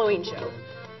doing a Halloween show.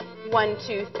 1,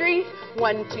 2, 3,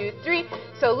 1, 2, 3.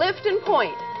 So lift and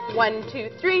point. 1, 2,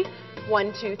 3,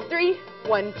 1, 2, 3,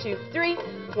 1, 2, 3,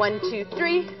 1, 2,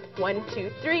 3, 1, 2,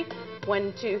 3,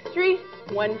 1, 2, 3,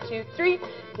 1, 2, 3,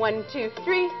 1, 2,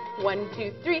 3, 1,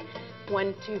 2, 3,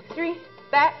 1, 2, 3,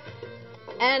 back,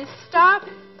 and stop,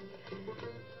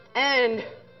 and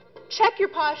check your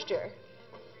posture.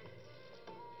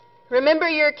 Remember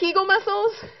your Kegel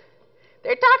muscles?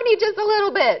 They're talking to you just a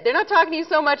little bit. They're not talking to you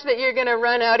so much that you're going to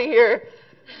run out of here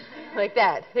like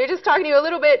that. They're just talking to you a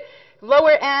little bit.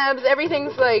 Lower abs,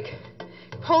 everything's like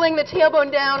pulling the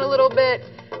tailbone down a little bit.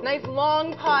 Nice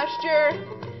long posture,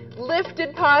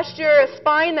 lifted posture, a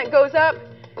spine that goes up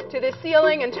to the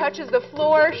ceiling and touches the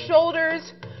floor,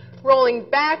 shoulders rolling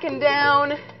back and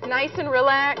down, nice and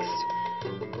relaxed.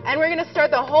 And we're going to start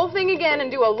the whole thing again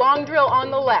and do a long drill on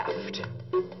the left.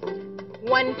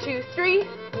 1, 2, 3,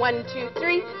 1, 2,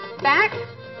 3, back,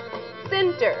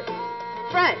 center,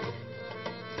 front,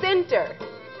 center,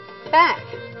 back,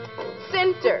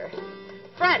 center,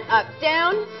 front, up,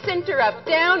 down, center, up,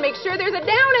 down. Make sure there's a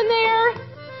down in there.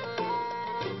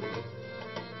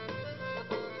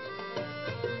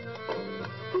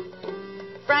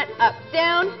 Front, up,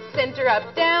 down, center,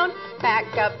 up, down, back,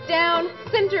 up, down,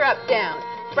 center, up, down.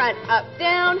 Front, up,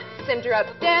 down, center, up,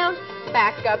 down,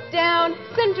 back, up, down,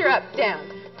 center, up, down.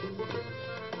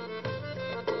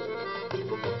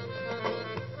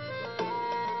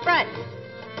 Front,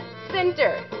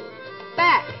 center,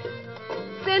 back,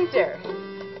 center,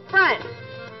 front,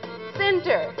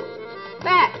 center,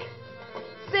 back,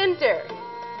 center,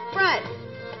 front,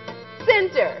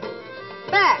 center,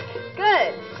 back.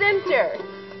 Good. Center.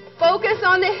 Focus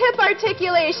on the hip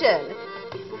articulation.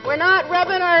 We're not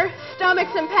rubbing our stomachs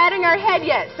and patting our head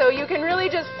yet, so you can really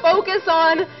just focus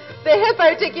on the hip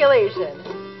articulation.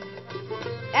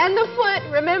 And the foot,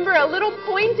 remember, a little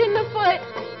point in the foot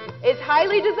is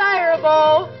highly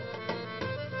desirable.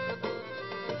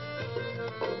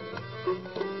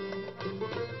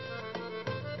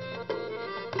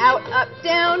 Out, up,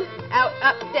 down, out,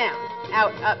 up, down,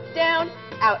 out, up, down,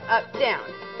 out, up, down,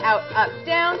 out, up,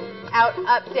 down, out,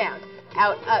 up, down,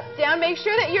 out, up, down. Make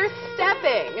sure that you're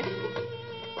stepping.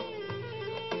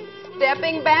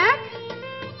 Stepping back,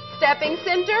 stepping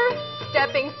center,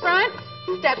 stepping front,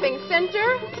 stepping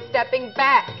center, stepping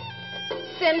back,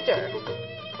 center,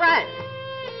 front,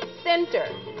 center,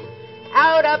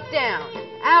 out, up, down,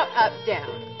 out, up, down,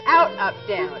 out, up,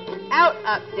 down, out,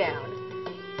 up, down.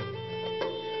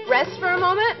 Rest for a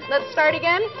moment. Let's start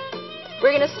again.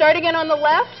 We're going to start again on the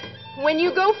left. When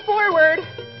you go forward,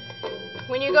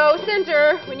 when you go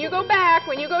center, when you go back,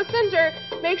 when you go center,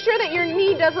 make sure that your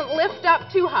knee doesn't lift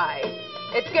up too high.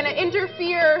 It's going to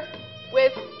interfere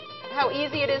with how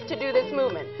easy it is to do this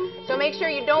movement. So make sure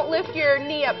you don't lift your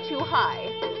knee up too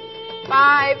high.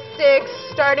 5, 6,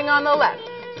 starting on the left.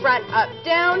 Front up,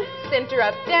 down, center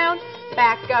up, down,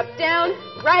 back up, down,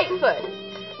 right foot,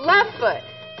 left foot,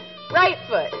 right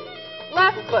foot,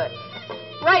 left foot,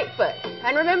 right foot.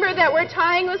 And remember that we're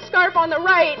tying the scarf on the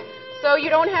right, so you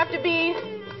don't have to be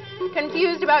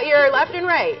confused about your left and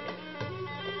right.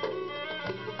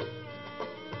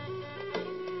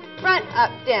 Front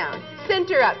up, down,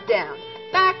 center up, down,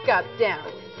 back up,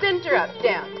 down, center up,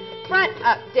 down, front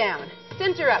up, down,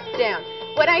 center up, down.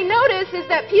 What I notice is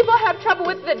that people have trouble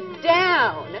with the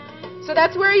down. So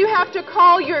that's where you have to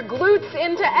call your glutes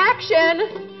into action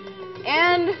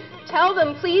and tell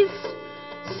them, please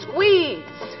squeeze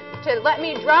to let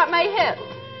me drop my hip.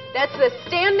 That's the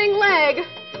standing leg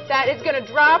that is going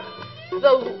to drop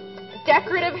the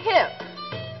decorative hip.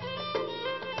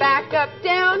 Back up,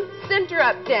 down, center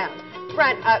up, down,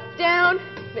 front up, down,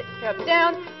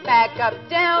 back up,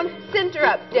 down, center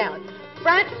up, down,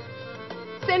 front,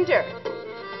 center,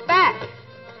 back,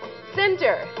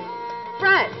 center,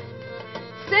 front,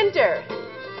 center.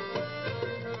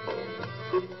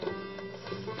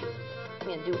 I'm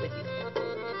going to do it with you.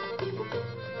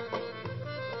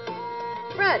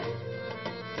 Front,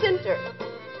 center,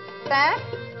 back,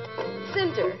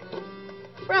 center,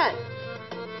 front,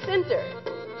 center,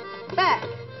 back,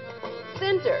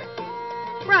 center,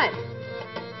 front,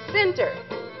 center.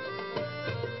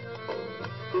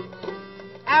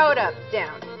 Out, up,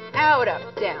 down, out,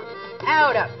 up, down,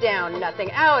 out, up, down, nothing,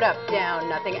 out, up, down,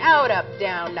 nothing, out, up,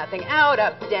 down, nothing, out,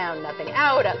 up, down, nothing,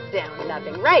 out, up, down,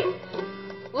 nothing. Right,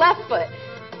 left foot,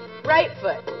 right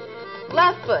foot,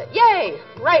 left foot, yay,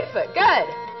 right foot, good,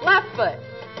 left foot,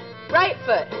 right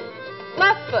foot,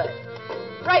 left foot,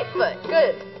 right foot,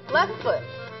 good, left foot.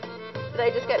 Did I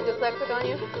just get dyslexic on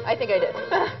you? I think I did.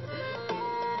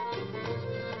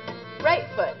 Right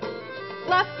foot,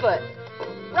 left foot,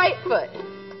 right foot,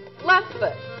 left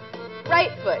foot,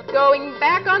 right foot. Going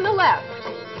back on the left,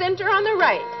 center on the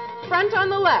right, front on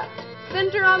the left,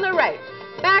 center on the right,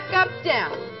 back up,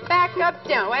 down, back up,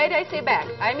 down. Why did I say back?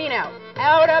 I mean out.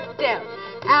 Out, up, down,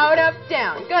 out, up,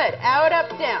 down. Good, out, up,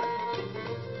 down.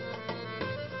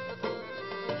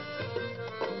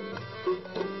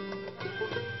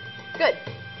 Good.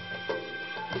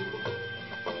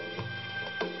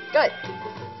 Good.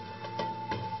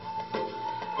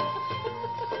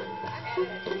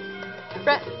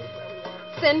 Front,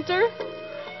 center,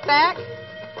 back,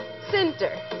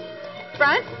 center.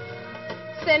 Front,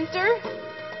 center,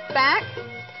 back,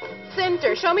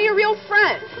 center. Show me your real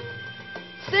front.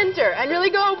 Center, and really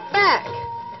go back.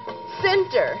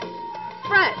 Center,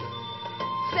 front,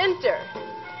 center,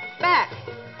 back,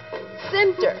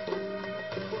 center.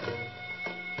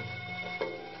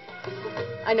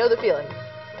 I know the feeling.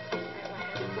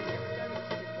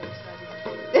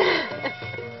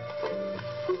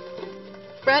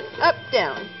 Front, up,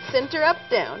 down, center, up,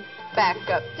 down, back,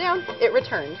 up, down. It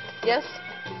returned. Yes?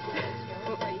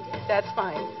 That's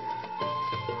fine.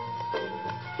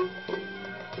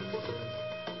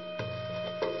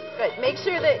 Good. Make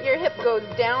sure that your hip goes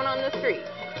down on the 3.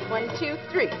 1, 2,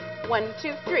 3. 1,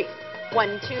 2, 3.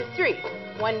 1, 2, 3.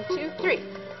 1, 2, 3.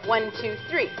 1, 2,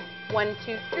 3. 1,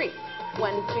 2, 3.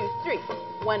 1, 2, 3.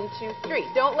 1, 2, 3.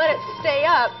 Don't let it stay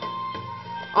up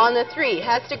on the 3.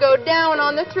 Has to go down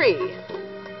on the 3.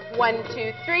 1,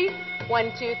 2, 3.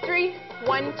 1, 2, 3.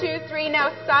 1, 2, 3.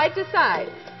 Now side to side.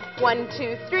 1,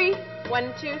 2, 3.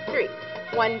 1, 2, 3.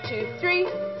 1, 2, 3.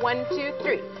 1, 2,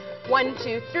 3. 1,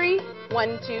 2, 3.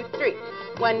 1, 2, 3.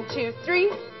 1, 2, 3.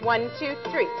 1, 2,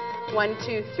 3. 1,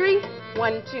 2, 3.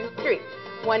 1, 2, 3.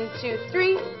 1, 2,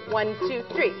 3. 1, 2,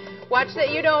 3. Watch that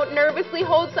you don't nervously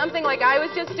hold something like I was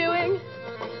just doing.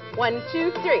 1,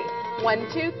 2, 3. 1,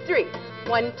 2, 3.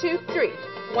 1, 2, 3.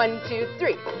 1, 2,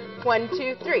 3. 1,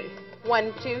 2, 3.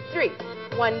 1, 2, 3.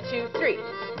 1, 2, 3.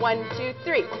 1, 2,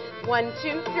 3. 1,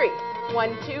 2, 3.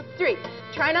 1, 2, 3.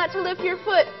 Try not to lift your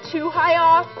foot too high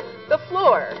off the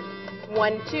floor.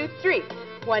 1, 2, 3.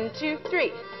 1, 2,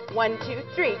 3. 1, 2,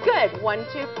 3. Good. 1,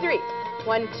 2, 3.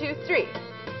 1, 2, 3.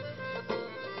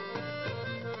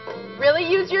 Really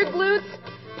use your glutes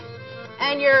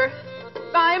and your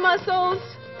thigh muscles.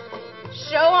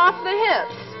 Show off the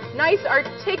hips. Nice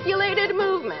articulated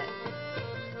movement.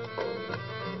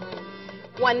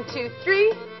 1, 2,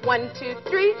 3. 1, 2,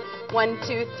 3. 1,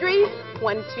 2, 3.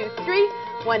 1, 2, 3.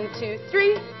 1, 2,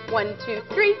 3. 1, 2,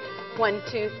 3. 1,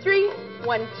 2, 3.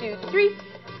 1, 2, 3.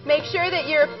 Make sure that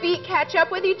your feet catch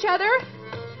up with each other.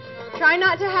 Try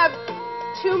not to have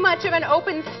too much of an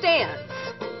open stance.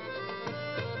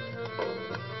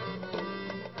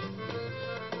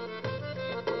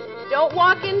 Don't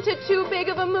walk into too big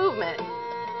of a movement.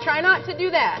 Try not to do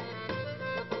that.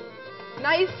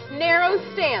 Nice, narrow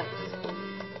stance.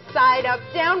 Side up,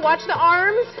 down. Watch the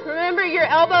arms. Remember, your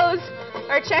elbows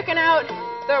are checking out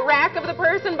the rack of the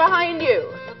person behind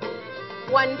you.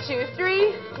 1, 2,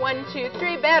 3. 1, 2,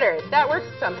 3. Better. That works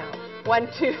somehow. 1,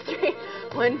 2, 3.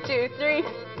 1, 2, 3.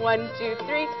 1, 2,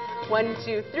 3. 1,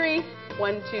 2, 3.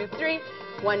 1, 2, 3.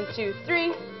 1, 2,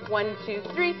 3. 1, 2,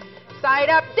 3. Side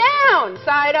up, down.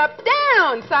 Side up,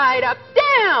 down. Side up,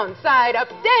 down. Side up,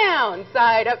 down.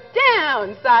 Side up,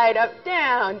 down. Side up,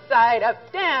 down. Side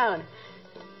up, down.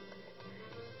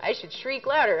 I should shriek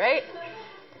louder, right?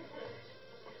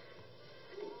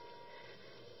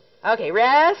 Okay,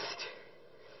 rest.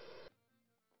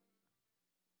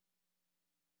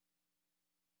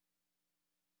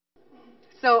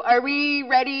 So are we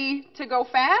ready to go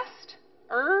fast?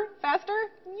 Faster?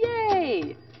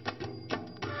 Yay!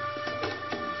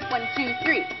 1, 2,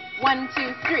 3. 1,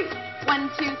 2, 3.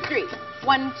 1, 2, 3.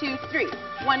 1, 2, 3.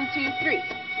 1, 2, 3.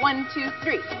 1, 2,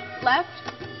 3. Left.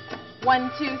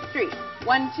 1, 2, 3.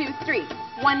 1, 2, 3.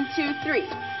 1, 2, 3.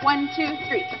 1, 2,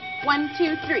 3. 1,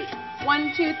 2, 3.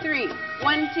 1, 2, 3.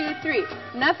 1, 2, 3.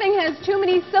 Nothing has too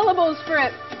many syllables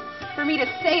for me to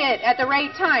say it at the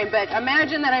right time, but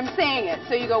imagine that I'm saying it.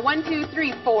 So you go 1, 2,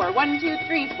 3, 4. 1, 2,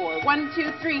 3, 4. 1,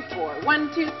 2, 3, 4.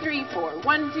 1, 2, 3, 4.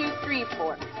 1, 2, 3,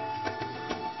 4.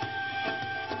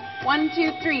 1,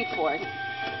 2, 3, 4.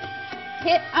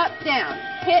 Hit up, down.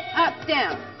 Hit up,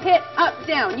 down. Hit up,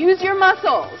 down. Use your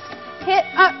muscles. Hit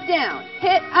up, down.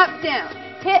 Hit up, down.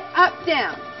 Hit up,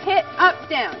 down. Hit up,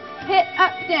 down. Hit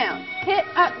up, down. Hit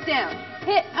up, down.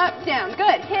 Hit up, down.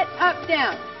 Good. Hit up,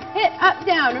 down. Hit up,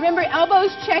 down. Remember, elbows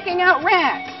checking out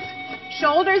racks.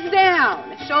 Shoulders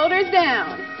down. Shoulders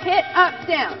down. Hit up,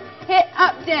 down. Hit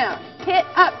up, down. Hit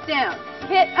up, down.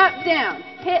 Hit up, down.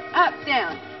 Hit up,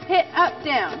 down. Hit up,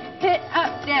 down. Hit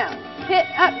up, down. Hit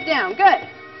up, down. Good.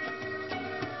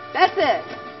 That's it.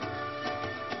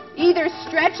 Either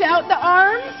stretch out the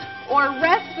arms or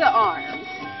rest the arms.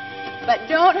 But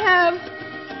don't have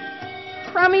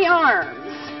crummy arms.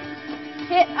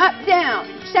 Hit up, down.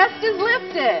 Chest is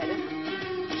lifted.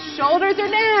 Shoulders are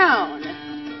down.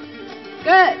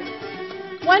 Good.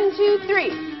 1, 2,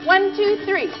 3. 1, 2,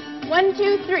 3. 1,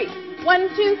 2, 3. 1,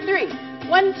 2, 3.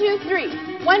 1, 2, 3.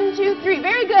 1, 2, 3.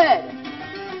 Very good.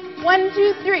 1,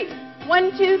 2, 3.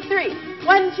 1, 2, 3.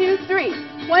 1, 2, 3.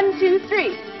 1, 2,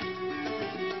 3.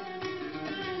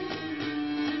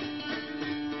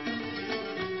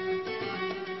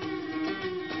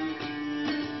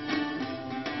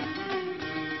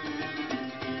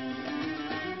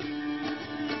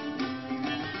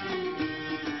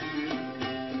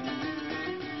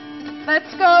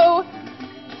 Let's go.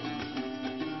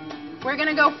 We're going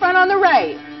to go front on the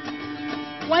right.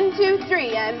 1, 2,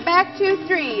 3, and back 2,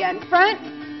 3, and front,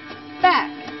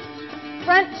 back.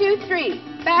 Front 2, 3,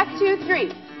 back 2,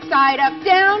 3. Side up,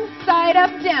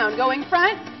 down, going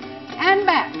front and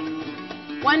back.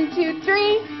 1, 2,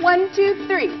 3, 1, 2,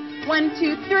 3. 1,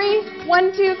 2, 3,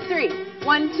 1, 2, 3.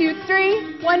 1, 2,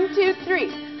 3, 1, 2, 3.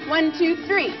 1, 2,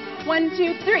 3, 1,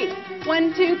 2, 3.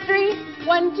 1, 2, 3,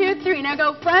 1, 2, 3. Now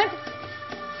go front,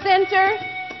 center,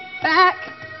 back,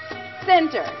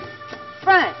 center,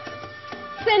 front,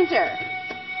 center,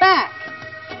 back,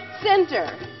 center,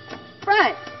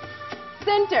 front,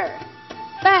 center,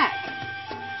 back,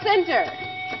 center,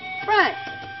 front,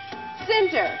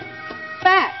 center,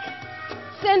 back,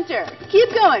 center. Keep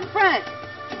going. Front,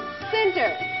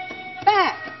 center,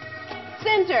 back,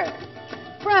 center,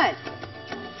 front,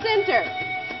 center,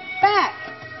 back,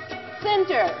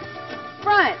 center,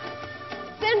 front,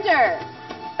 center,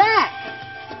 back,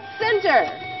 center,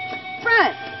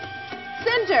 front,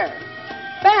 center,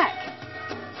 back,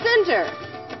 center.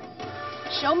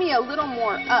 Show me a little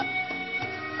more up.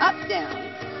 Up, down,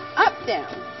 up, down,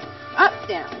 up,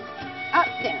 down, up,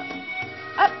 down,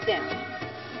 up, down.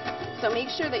 So make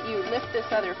sure that you lift this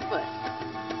other foot.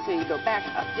 So you go back,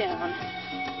 up, down.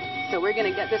 So we're going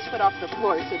to get this foot off the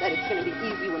floor so that it's going to be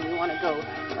easy when we want to go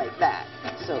like that.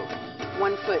 So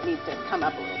one foot needs to come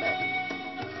up a little bit.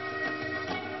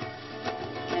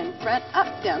 And front,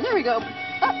 up, down. There we go.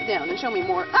 Up, down. And show me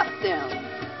more. Up, down.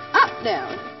 Up,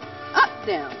 down. Up,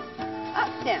 down.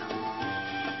 Up, down.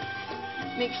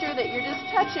 Make sure that you're just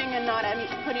touching and not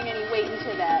putting any weight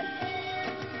into that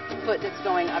foot that's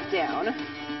going up, down.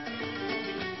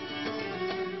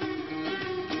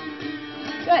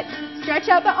 Good. Stretch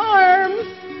out the arms.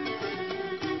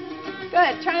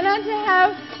 Good. Try not to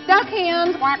have duck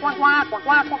hands. Whack, whack, whack, whack,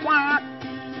 whack, whack, whack.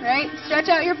 Right? Stretch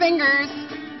out your fingers.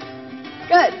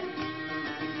 Good.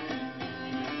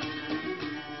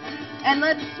 And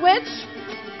let's switch.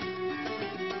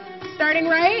 starting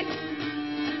right.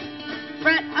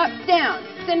 Front, up, down.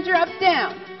 Center, up,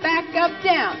 down. Back, up,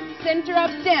 down. Center,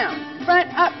 up, down. Front,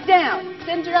 up, down.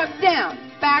 Center, up, down.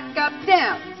 Back, up,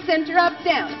 down. Center, up,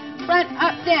 down. Front,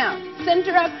 up, down.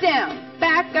 Center, up, down.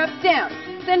 Back, up, down.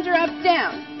 Center, up,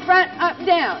 down. Front, up,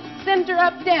 down. Center,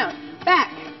 up, down.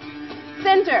 Back.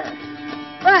 Center.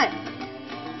 Front.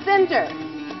 Center.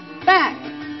 Back.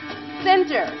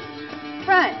 Center.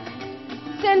 Front.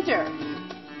 Center.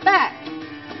 Back.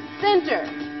 Center.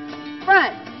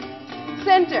 Front.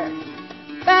 Center.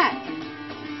 Back.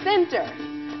 Center.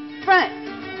 Front.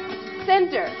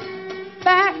 Center.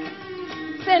 Back.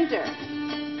 Center.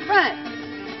 Front.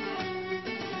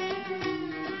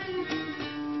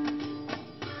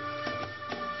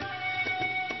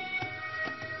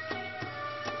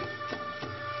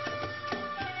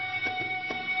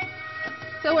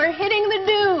 So we're hitting the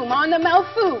doom on the mouth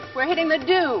foop. We're hitting the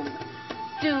doom.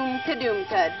 Doom, ka-doom,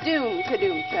 ka, doom,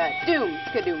 ka-doom, ka, doom,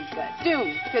 ka-doom, ka,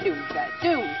 doom, ka-doom, ka,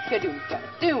 doom, ka-doom, ka,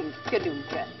 doom, ka-doom,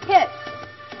 ka. Hit.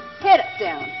 Hit up,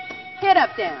 down. Hit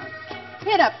up, down.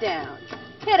 Hit up, down.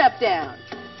 Hit up, down.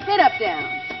 Hit up, down.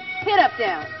 Hit up,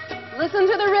 down. Listen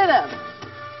to the rhythm.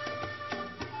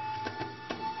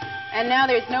 And now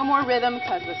there's no more rhythm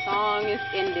because the song is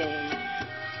ending.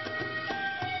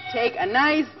 Take a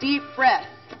nice deep breath.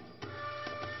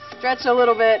 Stretch a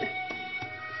little bit.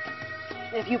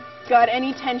 If you've got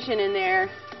any tension in there,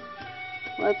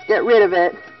 let's get rid of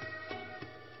it.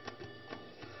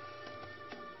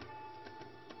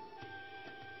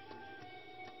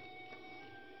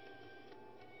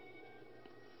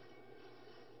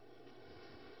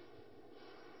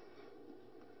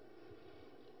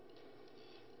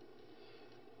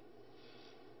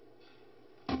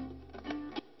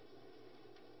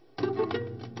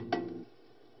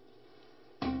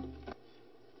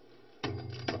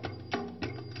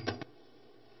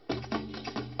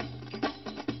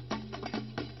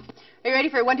 Are you ready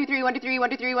for 1, 2, 3, 1, 2, 3, 1,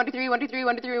 2, 3, 1, 2, 3, 1, 2, 3,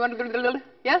 1, 2, 3, 1, 2, 3,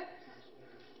 yeah?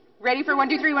 Ready for 1,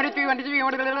 2, 3, 1, 2, 3, 1, 2, 3,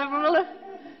 1, 2, 3,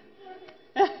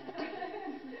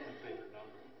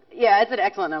 Yeah, it's an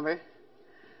excellent number.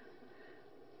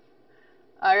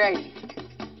 All right.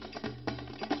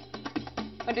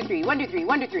 1, 2, 3, 1, 2, 3,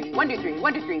 1, 2, 3, 1, 2, 3,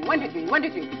 1, 2, 3, 1, 2, 3, 1,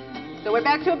 2, 3. So we're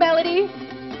back to a melody,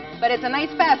 but it's a nice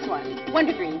fast one. 1,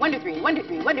 2, 3, 1, 2, 3, 1, 2,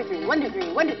 3, 1, 2, 3, 1, 2,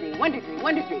 3, 1, 2, 3, 1, 2, 3,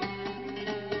 1, 2, 3.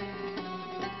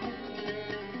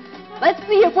 Let's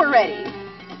see if we're ready.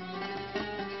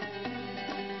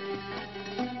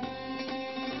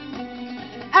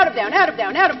 Out of down, out of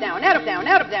down, out of down, out of down,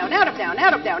 out of down, out of down,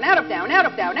 out of down, out of down, out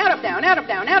of down, out of down, out of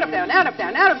down, out of down, out of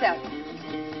down, out of down.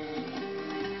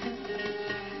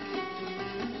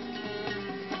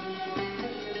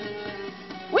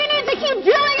 We need to keep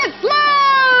drilling it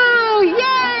slow!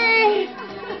 Yay!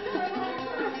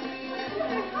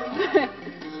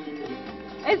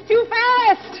 It's too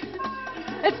fast!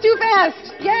 It's too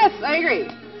fast. Yes, I agree.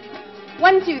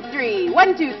 1, 2, 3,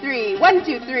 1, 2, 3, 1,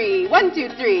 2, 3, 1, 2,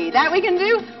 3. That we can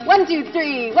do? 1, 2,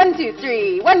 3, 1, 2,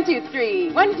 3, 1, 2,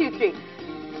 3, 1, 2, 3.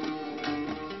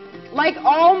 Like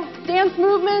all dance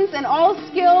movements and all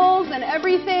skills and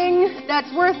everything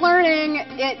that's worth learning,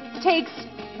 it takes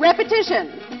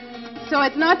repetition. So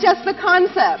it's not just the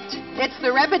concept, it's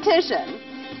the repetition.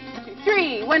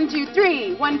 3, 1, 2,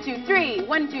 3, 1, 2, 3,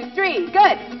 1, 2, 3.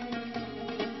 Good.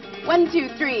 1, 2,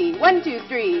 3, 1, 2,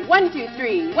 3, 1, 2,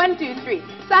 3, 1, 2, 3.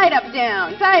 Side up,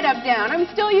 down, side up, down. I'm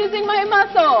still using my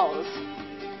muscles.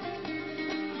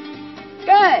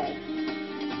 Good.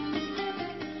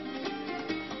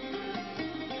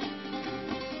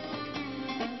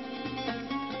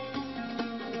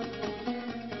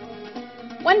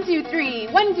 1, 2, 3,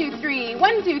 1, 2, 3,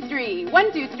 1, 2, 3,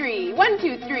 1, 2, 3, 1,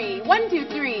 2, 3, 1, 2,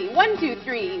 3, 1, 2,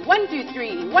 3, 1, 2,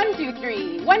 3, 1, 2,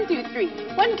 3, 1, 2, 3,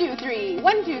 1, 2, 3,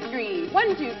 1, 2, 3,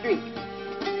 1, 2, 3.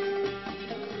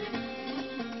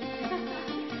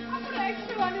 I'll put an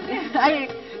extra one in there.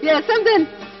 Yeah, something.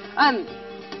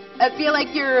 I feel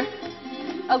like you're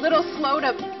a little slow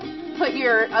to put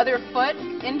your other foot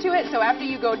into it, so after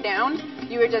you go down,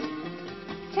 you were just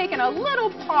taking a little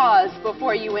pause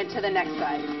before you went to the next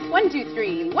side. 1, 2,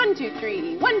 3, 1, 2,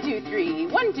 3, 1, 2, 3,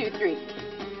 1, 2, 3.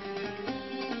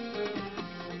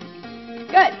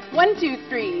 Good. 1, 2,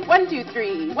 3, 1, 2,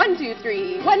 3, 1, 2,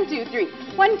 3, 1, 2, 3,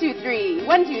 1, 2, 3,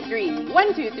 1, 2, 3,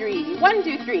 1, 2, 3, 1,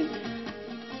 2, 3.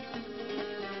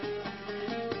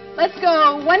 Let's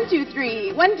go. 1, 2,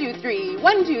 3, 1, 2, 3,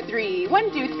 1, 2, 3,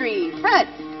 1, 2, 3. Front,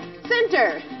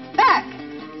 center, back,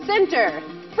 center,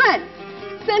 front,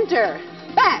 center,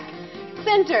 back,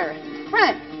 center,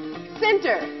 front,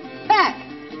 center, back,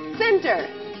 center,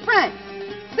 front,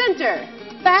 center,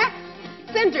 back,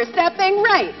 center, stepping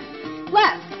right,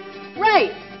 left,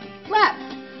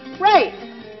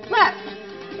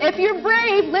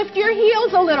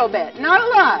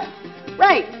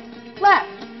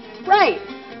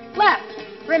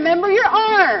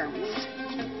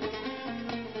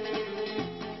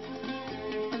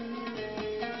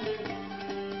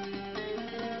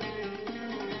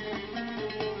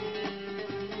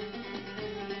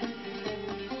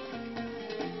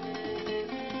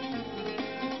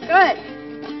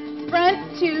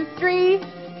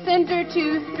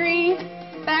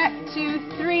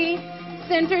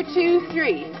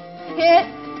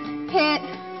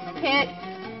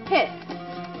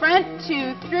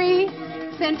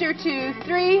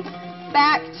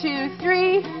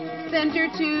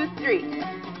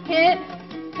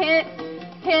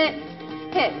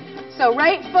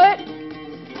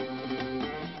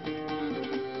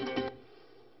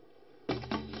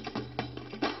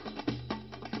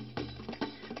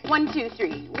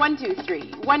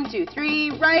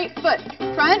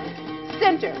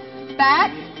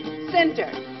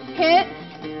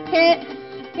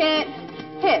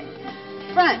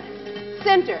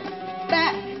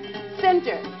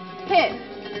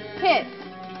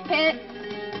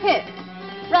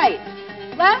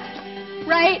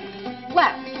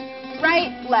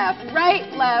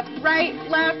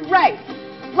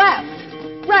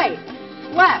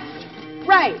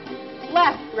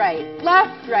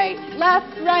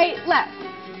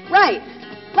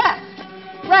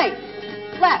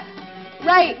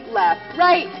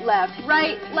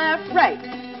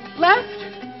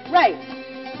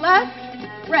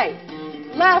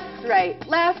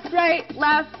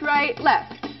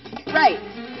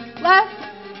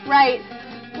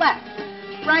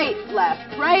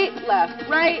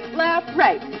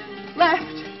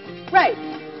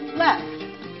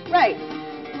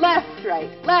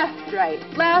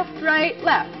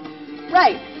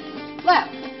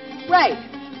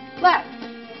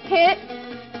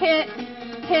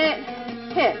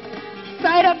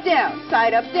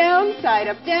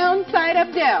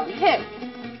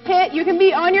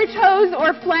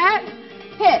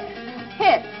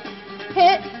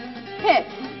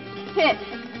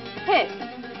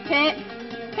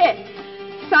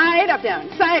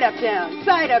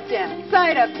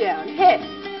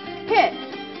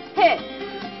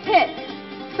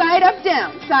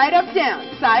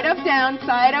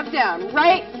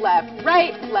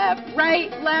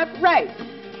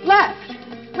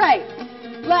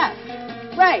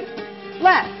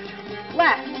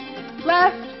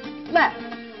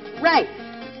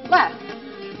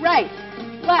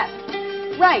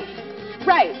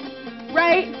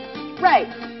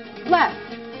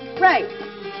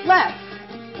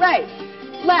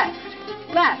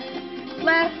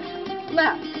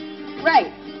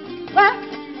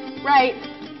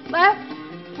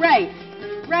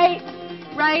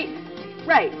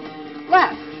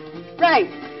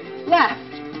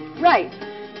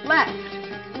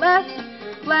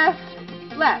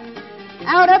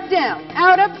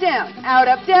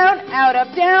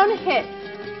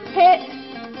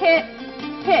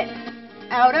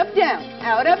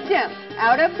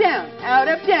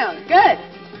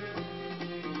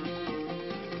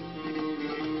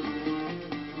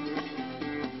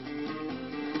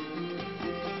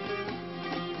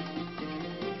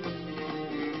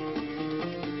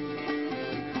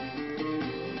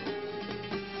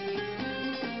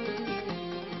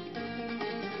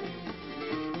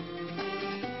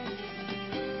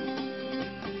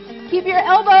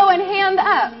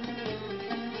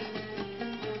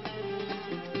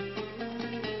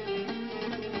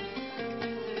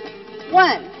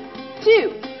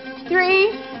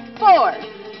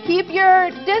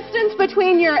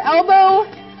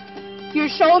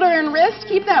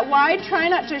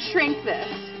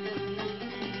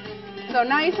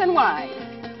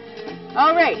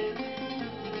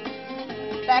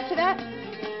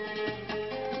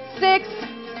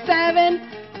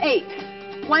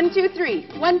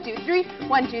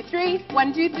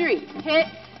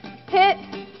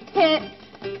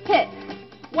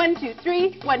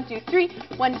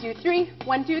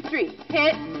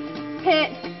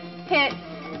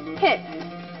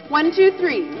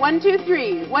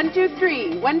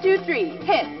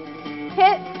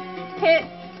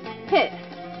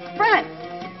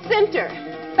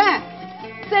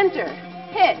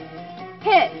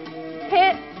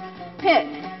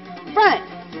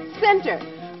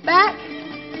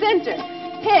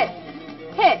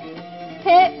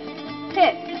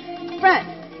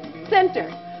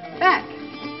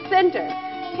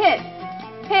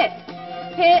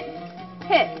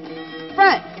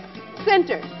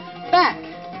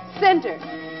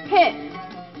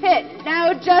 hit.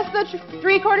 Now just the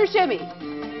 3/4 shimmy.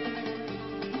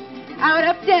 Out,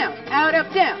 up, down, out,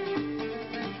 up, down.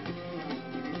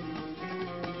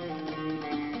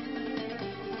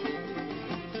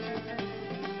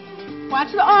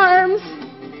 Watch the arms.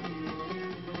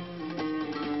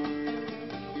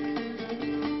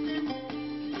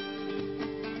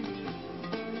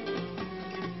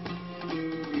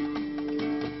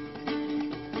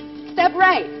 Step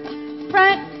right,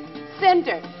 front,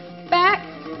 center, back,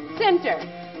 center,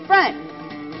 front,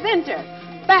 center,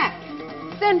 back,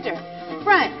 center,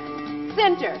 front,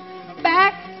 center,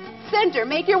 back, center.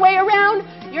 Make your way around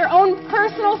your own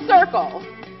personal circle.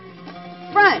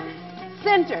 Front,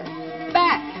 center,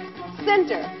 back,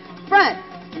 center, front,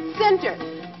 center.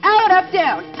 Out, up,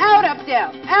 down, out, up,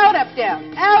 down, out, up,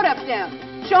 down, out, up,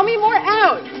 down. Show me more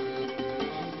out.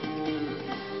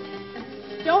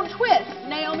 Don't twist.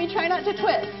 Naomi, try not to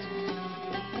twist.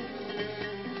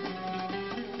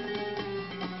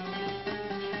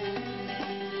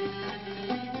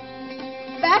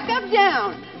 Back, up,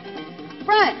 down.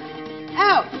 Front,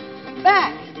 out,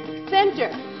 back, center,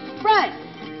 front,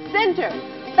 center,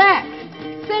 back,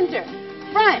 center,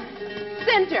 front,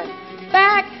 center,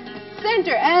 back,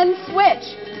 center, and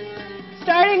switch.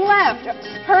 Starting left,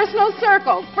 personal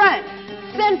circle, front,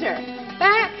 center,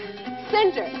 back,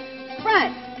 center,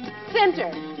 front,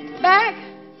 center, back,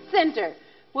 center.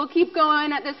 We'll keep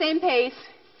going at the same pace.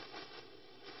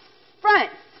 Front,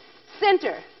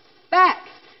 center, back,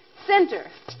 center.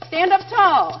 Stand up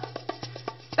tall.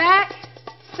 Back,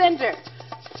 center,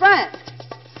 front,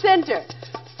 center,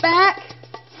 back,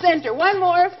 center. One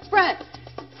more. Front,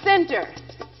 center,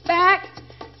 back,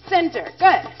 center.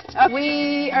 Good.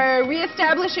 We are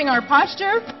reestablishing our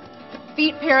posture.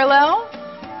 Feet parallel.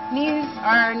 Knees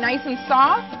are nice and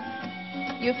soft.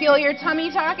 You feel your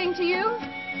tummy talking to you.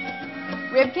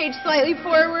 Rib cage slightly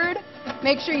forward.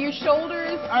 Make sure your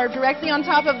shoulders are directly on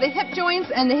top of the hip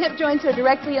joints and the hip joints are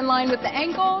directly in line with the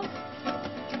ankles.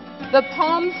 The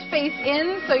palms face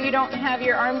in so you don't have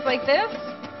your arms like this.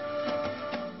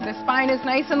 The spine is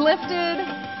nice and lifted.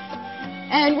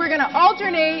 And we're going to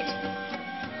alternate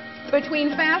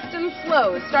between fast and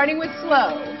slow, starting with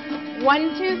slow.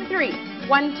 1, 2, 3.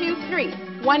 1, 2, 3.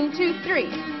 1, 2, 3.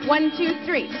 1, 2,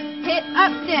 3. Hit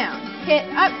up, down. Hit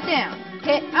up, down.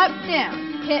 Hit up, down.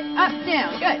 Hit up,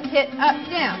 down. Good. Hit up,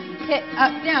 down. Hit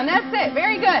up, down. That's it.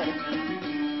 Very good.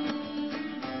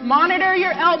 Monitor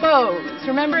your elbows.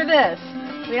 Remember this.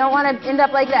 We don't want to end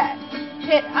up like that.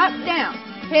 Hit up, down.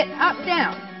 Hit up,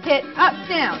 down. Hit up,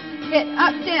 down. Hit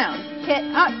up, down. Hit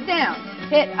up, down.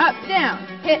 Hit up, down.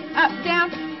 Hit up, down.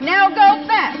 Now go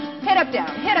fast. Hit up, down.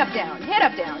 Hit up, down. Hit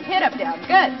up, down. Hit up, down.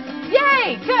 Good.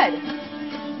 Yay. Good.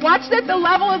 Watch that the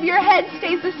level of your head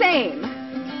stays the same.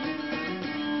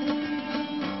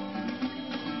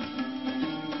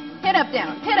 Hit up,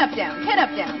 down, hit up, down, hit up,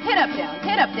 down, hit up, down,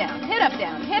 hit up, down, hit up,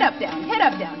 down, hit up, down, hit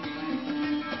up, down.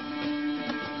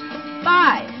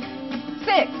 5,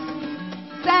 6,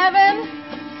 7,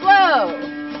 slow.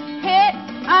 Hit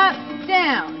up,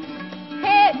 down.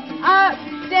 Hit up,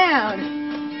 down.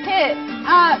 Hit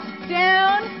up,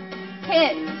 down.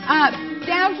 Hit up,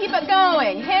 down. Keep it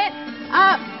going. Hit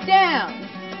up, down.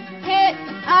 Hit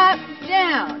up,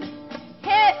 down.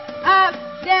 Hit up,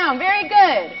 down. Very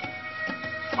good.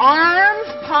 Arms,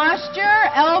 posture,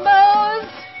 elbows.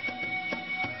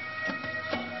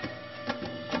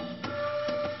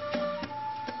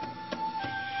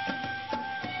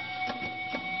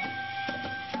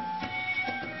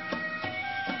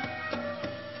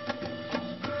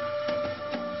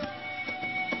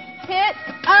 Hit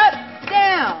up,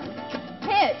 down.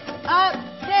 Hit up,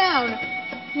 down.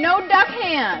 No duck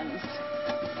hands.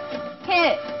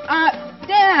 Hit up,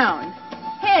 down.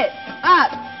 Hit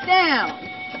up, down.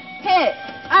 Hit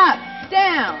up,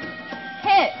 down.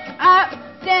 Hit up,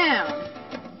 down.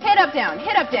 Hit up, down.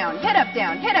 Hit up, down. Hit up,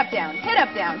 down. Hit up, down. Hit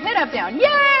up, down. Hit up, down.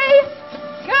 Yay!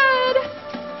 Good.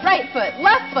 Right foot,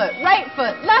 left foot, right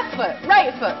foot, left foot,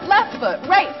 right foot, left foot,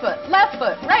 right foot, left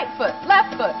foot, right foot,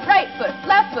 left foot, right foot,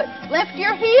 left foot. Lift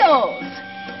your heels.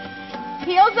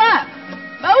 Heels up.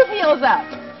 Both heels up.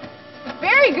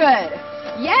 Very good.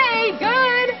 Yay,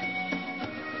 good.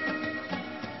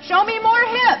 Show me more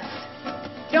hips.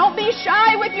 Don't be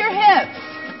shy with your hips.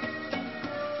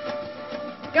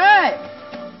 Good.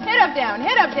 Hit up, down,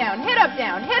 hit up, down, hit up,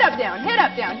 down, hit up, down, hit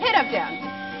up, down, hit up, down.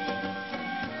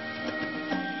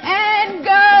 And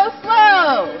go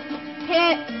slow.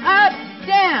 Hit up,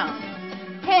 down.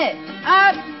 Hit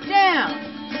up, down.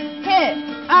 Hit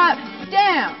up,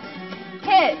 down.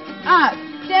 Hit up,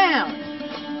 down.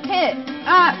 Hit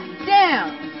up, down.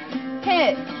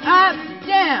 Hit up,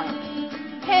 down.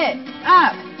 Hit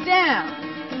up, down.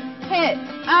 hit,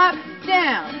 up,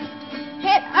 down,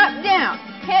 hit, up, down,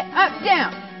 hit, up,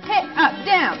 down, hit, up,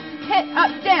 down, hit,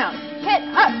 up, down, hit,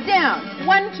 up, down.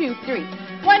 1, 2, 3,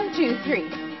 1, 2, 3,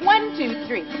 1, 2,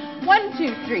 3, 1,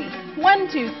 2, 3, 1,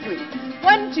 2, 3,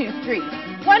 1, 2, 3,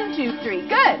 1, 2, 3.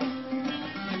 Good.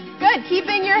 Good.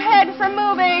 Keeping your head from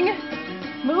moving.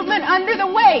 Movement under the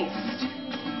waist.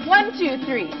 1, 2,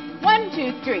 3, 1,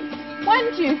 2, 3,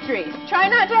 1, 2, 3. Try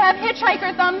not to have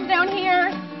hitchhiker thumbs down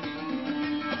here.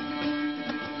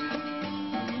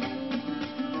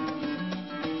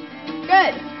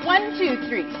 Good. 1, 2,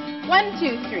 3, 1,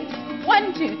 2, 3,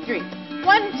 1, 2, 3,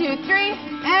 1, 2, 3,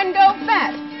 and go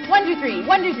fast. 1, 2, 3,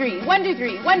 1, 2, 3, 1, 2,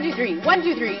 3, 1, 2, 3, 1,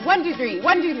 2, 3, 1, 2, 3,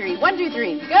 1, 2, 3, 1, 2,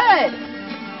 3. Good.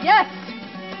 Yes.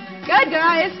 Good,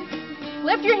 guys.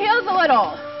 Lift your heels a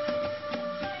little.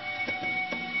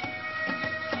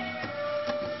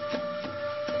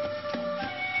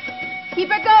 Keep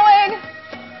it going.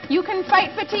 You can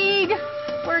fight fatigue.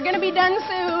 We're going to be done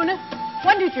soon.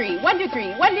 1, 2, 3, 1, 2,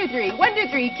 3, 1, 2, 3, 1, 2,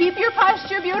 3. Keep your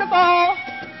posture beautiful.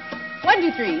 1,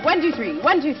 2, 3, 1, 2, 3,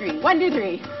 1, 2, 3, 1, 2,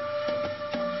 3.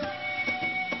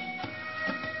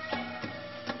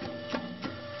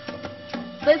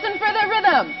 Listen for the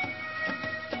rhythm.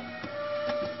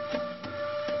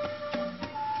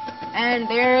 And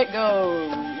there it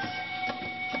goes.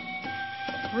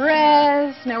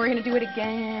 Rest. Now we're going to do it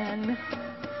again.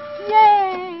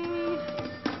 Yay!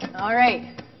 All right.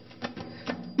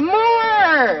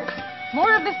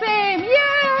 More of the same.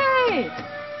 Yay!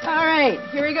 All right,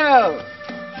 here we go.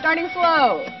 Starting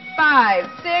slow. 5,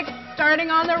 6, starting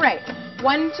on the right.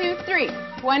 1, 2, 3.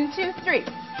 1, 2, 3.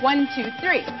 1, 2,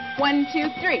 3. 1, 2,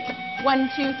 3. 1,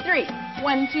 2, 3.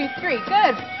 1, 2, 3.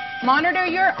 Good. Monitor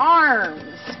your arms.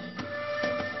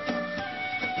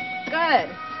 Good.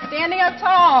 Standing up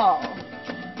tall.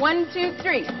 1, 2,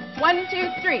 3. 1, 2,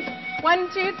 3. 1,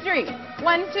 2, 3.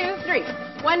 1, 2, 3.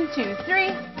 1, 2, 3.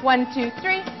 1, 2,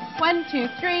 3. 1, 2,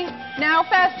 3. Now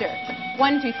faster.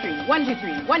 1, 2, 3. 1, 2,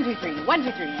 3. 1, 2, 3. 1,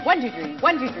 2, 3. 1, 2, 3.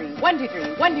 1, 2, 3. 1, 2,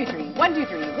 3. 1, 2, 3. 1, 2,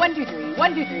 3. 1, 2, 3.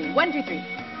 1, 2, 3. 1, 2, 3.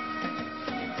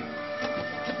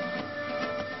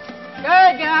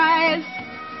 Good, guys.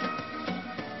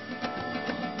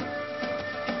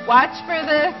 Watch for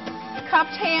the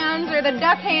cupped hands or the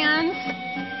duck hands.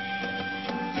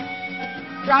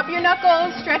 Drop your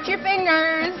knuckles, stretch your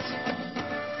fingers.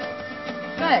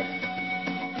 Good.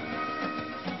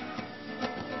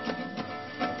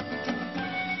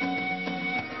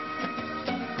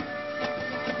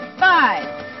 Five,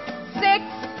 6,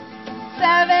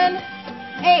 7,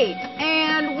 8,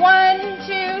 and 1,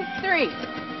 2, 3.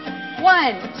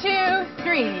 1, 2,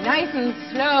 3. Nice and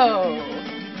slow.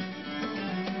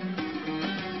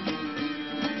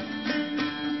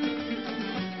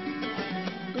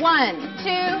 One,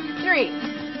 2, 3.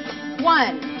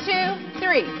 1, 2,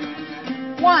 3.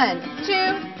 1,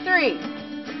 2, 3.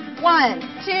 1,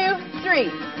 2, 3.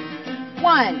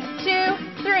 1, 2,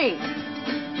 3.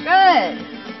 Good.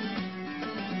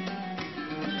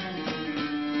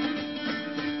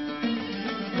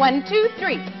 1, 2,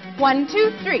 3. 1,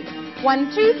 2, 3.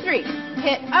 1, 2, 3.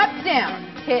 Hit up, down.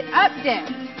 Hit up, down.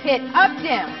 Hit up,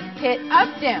 down. Hit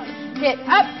up, down. Hit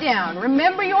up, down.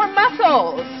 Remember your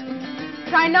muscles.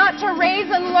 Try not to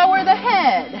raise and lower the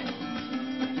head.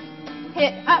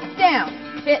 Hit up, down.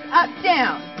 Hit up,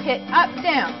 down. Hit up,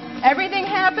 down. Everything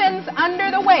happens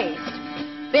under the waist.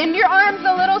 Bend your arms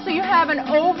a little so you have an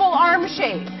oval arm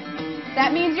shape.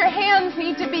 That means your hands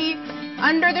need to be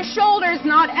under the shoulders,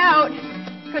 not out,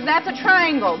 because that's a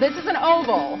triangle. This is an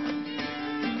oval.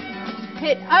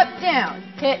 Hit up, down.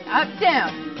 Hit up,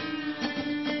 down.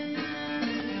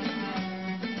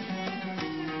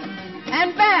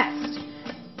 And fast.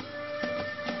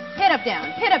 Hit up,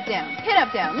 down. Hit up, down. Hit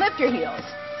up, down. Lift your heels.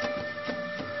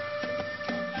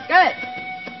 Good.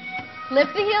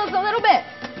 Lift the heels a little bit.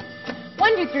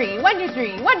 1, 2, 3. 1, 2,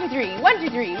 3. 1, 2, 3. 1, 2, 3. 1, 2,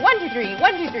 3. 1, 2, 3.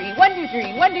 1, 2, 3. 1,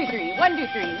 2, 3. 1, 2,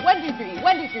 3. 1, 2, 3.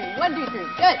 1, 2, 3. 1, 2, 3.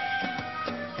 Good.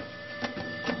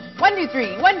 1, 2,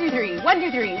 3. 1, 2, 3. 1,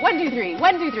 2, 3. 1, 2, 3.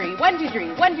 1, 2, 3. 1, 2,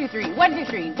 3. 1, 2, 3. 1, 2,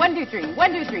 3. 1, 2, 3.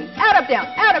 1, 2, 3. Out, up, down.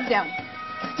 Out, up, down.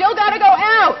 Still gotta go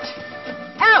out.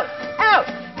 Out, out,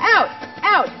 out,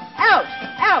 out, out,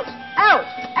 out, out,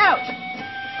 out.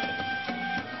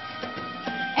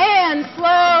 And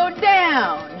slow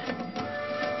down.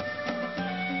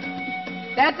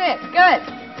 That's it. Good.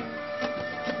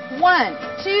 1,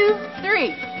 2,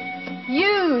 3.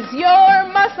 Use your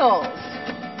muscles.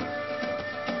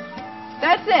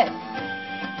 That's it.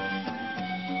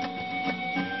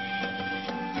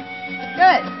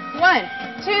 Good. 1,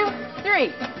 2,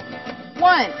 3.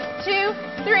 1, 2,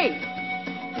 3.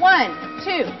 1,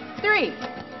 2, 3.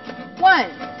 1,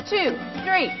 2,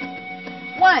 3.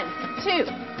 1, 2,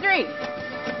 3,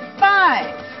 5,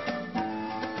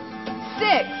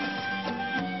 6,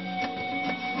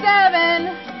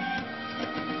 7,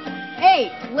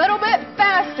 8. Little bit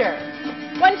faster.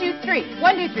 1, 2, 3.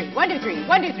 1, 2, 3. 1, 2, 3.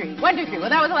 1, 2, 3. 1, 2, 3. Well,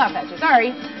 that was a lot faster.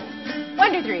 Sorry.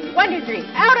 1, 2, 3. 1, 2, 3.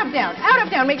 Out of down. Out of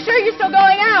down. Make sure you're still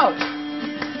going out.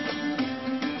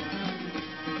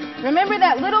 Remember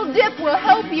that little dip will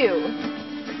help you.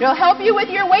 It'll help you with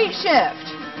your weight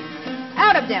shift.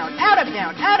 Out of down. Out of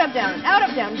down. Out of down. Out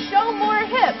of down. Show more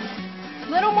hips.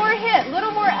 Little more hip.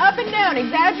 Little more up and down.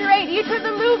 Exaggerate each of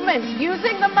the movements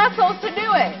using the muscles to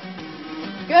do it.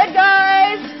 Good,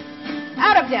 guys.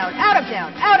 Out of down, out of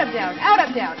down, out of down, out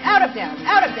of down, out of down,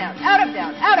 out of down, out of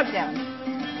down, out of down.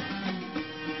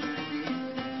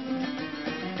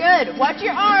 Good. Watch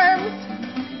your arms.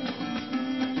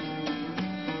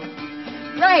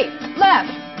 Right, left,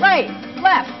 right,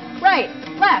 left, right,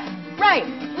 left, right,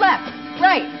 left,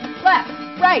 right, left,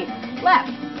 right, left,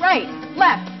 right,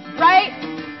 left, right,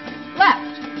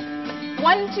 left.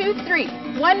 1, 2, 3.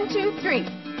 1, 2, 3.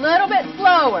 Little bit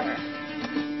slower.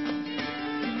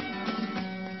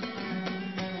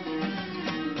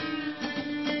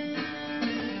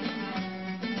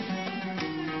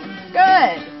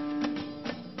 Good.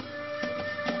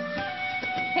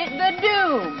 Hit the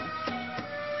doom.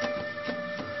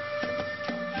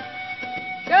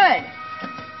 Good.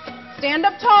 Stand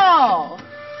up tall.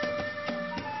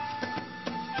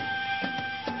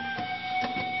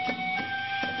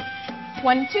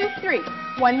 One, 2, 3.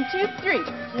 1, 2, 3.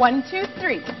 1, 2,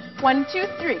 3. 1, 2,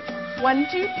 3. 1,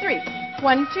 2, 3.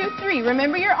 1, 2, 3.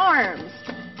 Remember your arms.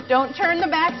 Don't turn the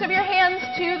backs of your hands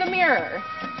to the mirror.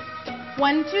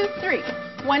 1, 2, 3.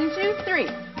 1, 2, 3.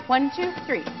 1, 2,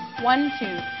 3. 1,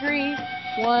 2, 3.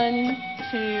 1,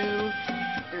 2,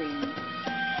 3.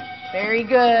 Very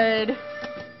good.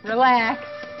 Relax.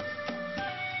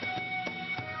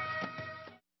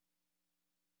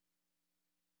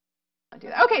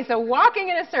 Okay, so walking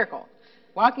in a circle.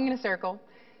 Walking in a circle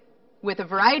with a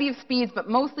variety of speeds, but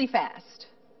mostly fast.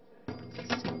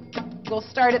 We'll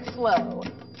start it slow.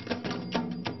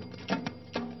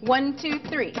 1, 2,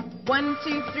 3. 1,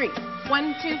 2, 3.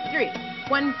 1, 2, 3.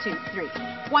 1, 2, 3.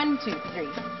 1, 2, 3.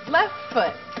 Left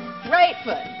foot, right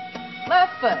foot,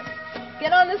 left foot.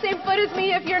 Get on the same foot as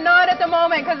me if you're not at the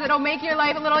moment, because it'll make your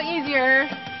life a little easier.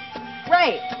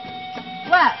 Right,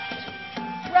 left,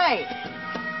 right,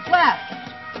 left,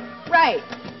 right,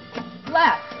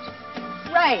 left,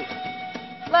 right,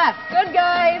 left. Good,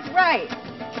 guys. Right,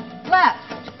 left,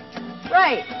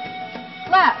 right,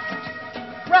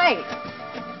 left, right,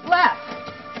 left,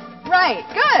 right.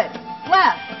 Good.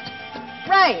 Left,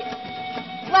 right,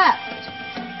 left,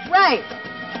 right,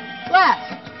 left,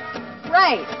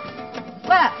 right,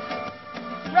 left,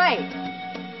 right.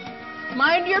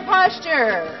 Mind your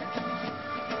posture.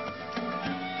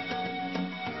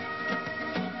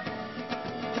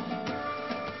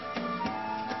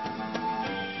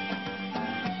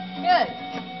 Good.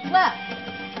 Left,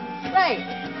 right,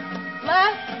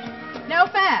 left. Now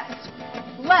fast.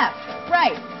 Left,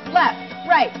 right, left,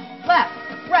 right, left,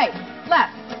 right,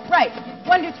 left, right.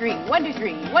 1, 2, 3. 1, 2,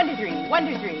 3. 1, 2, 3. 1,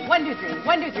 2, 3. 1, 2, 3.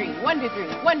 1, 2, 3. 1, 2, 3.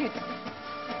 1, 2, 3.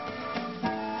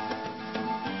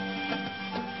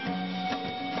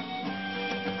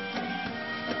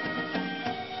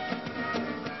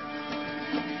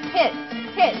 Hit,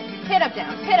 hit, hit up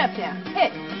down, hit up down,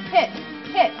 hit, hit,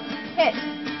 hit, hit.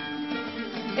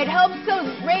 It helps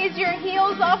to raise your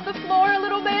heels off the floor a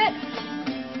little bit.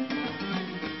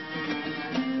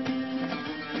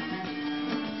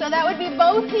 So that would be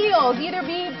both heels, either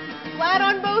be flat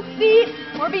on both feet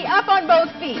or be up on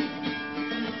both feet.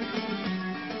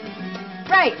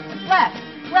 Right, left,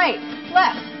 right,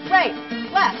 left, right,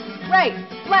 left, right,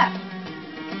 left.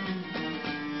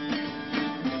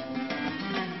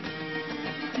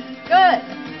 Good.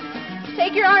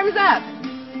 Take your arms up.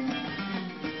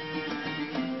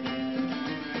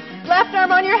 Left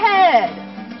arm on your head.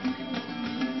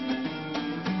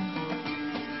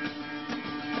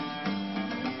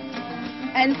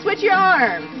 And switch your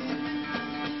arms.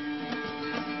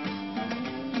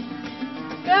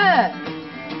 Good.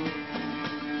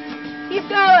 Keep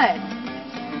going.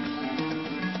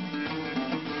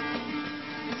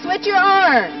 Switch your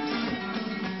arms.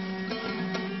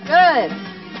 Good.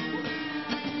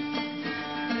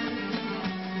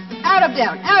 Out of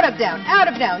down, out of down, out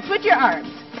of down. Switch your arms.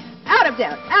 Out of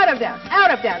down, out of down,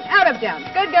 out of down, out of down.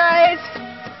 Good, guys.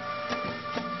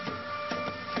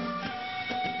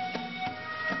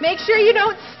 Make sure you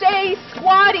don't stay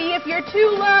squatty. If you're too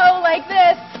low like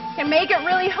this, it can make it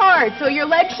really hard. So your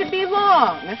legs should be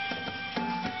long.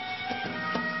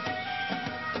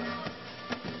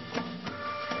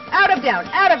 out of down,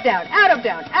 out of down, out of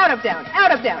down, out of down,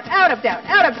 out of down, out of down,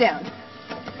 out of down.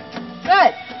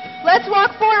 Good. Let's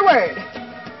walk forward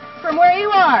from where you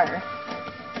are.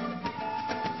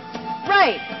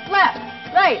 Right, left,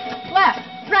 right, left,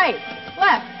 right,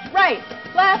 left, right,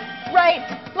 left, right,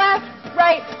 left,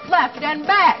 right, left, and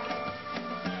back.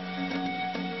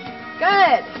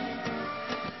 Good.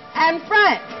 And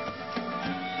front.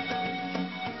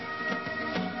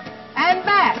 And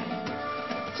back.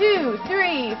 2,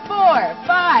 3, 4,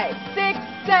 5, 6,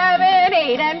 7,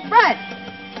 8, and front.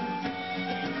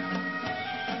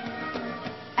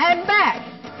 And back.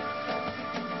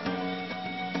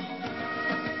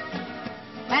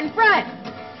 And front.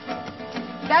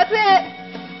 That's it.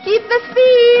 Keep the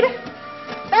speed.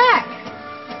 Back.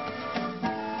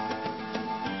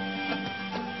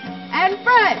 And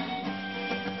front.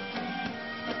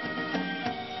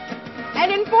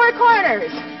 And in 4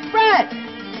 corners. Front.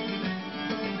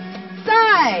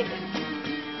 Side.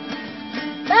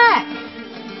 Back.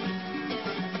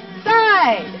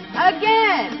 Side.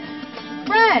 Again.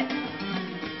 Front.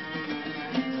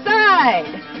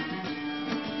 Side.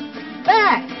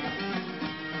 Back.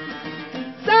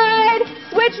 Side.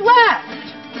 Switch left.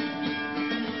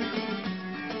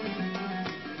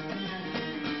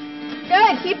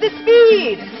 Good. Keep the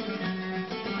speed.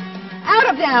 Out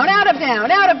of down, out of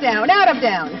down, out of down, out of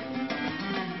down.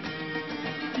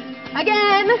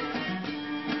 Again.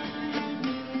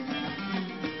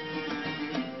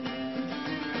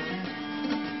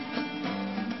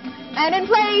 And in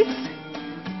place.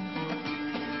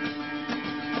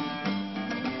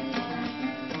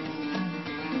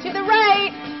 To the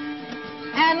right.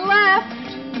 And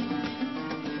left.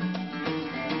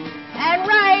 And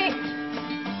right.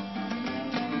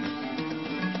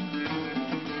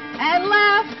 And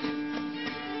left.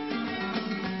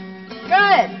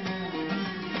 Good.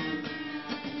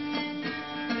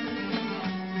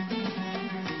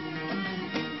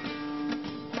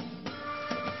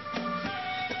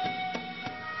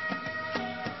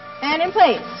 And in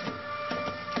place.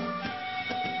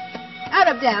 Out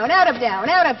of down, out of down,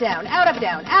 out of down, out of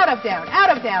down, out of down, out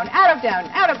of down, out of down,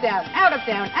 out of down, out of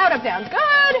down, out of down.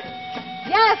 Good.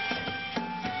 Yes.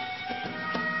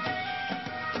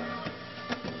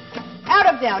 Out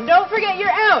of down. Don't forget you're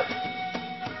out.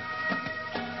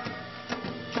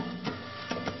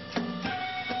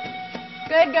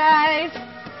 Good, guys.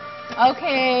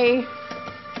 Okay.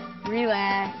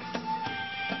 Relax.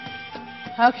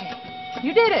 Okay.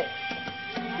 You did it.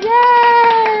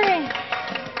 Yay!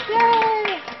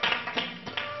 Yay!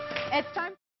 It's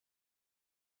time.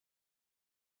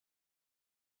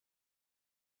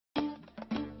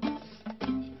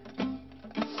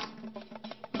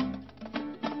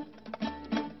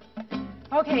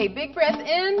 Okay, big breath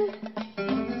in.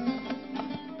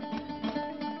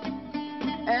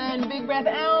 And big breath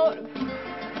out.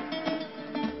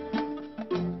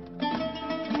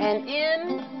 And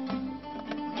in.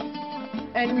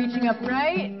 And reaching up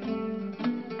right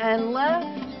and left.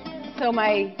 So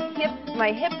my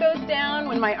hip goes down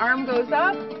when my arm goes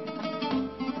up.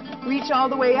 Reach all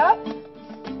the way up.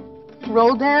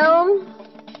 Roll down.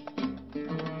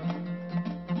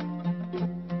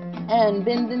 And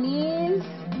bend the knees.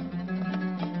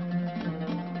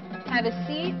 Have a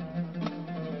seat.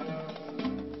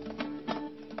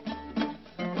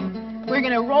 We're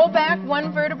going to roll back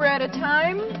 1 vertebra at a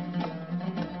time.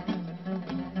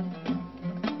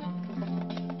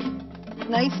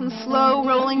 Nice and slow,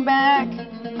 rolling back.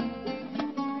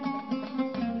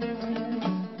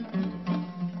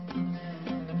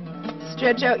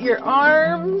 Stretch out your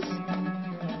arms.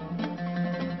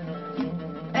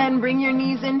 And bring your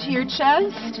knees into your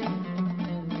chest.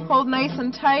 Hold nice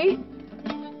and tight.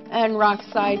 And rock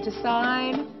side to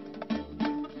side.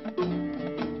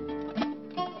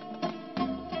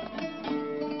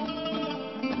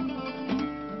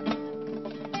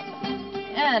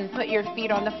 And put your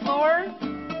feet on the floor,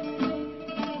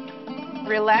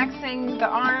 relaxing the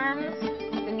arms,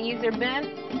 the knees are bent.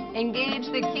 Engage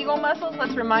the Kegel muscles.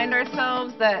 Let's remind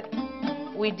ourselves that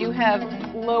we do have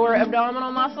lower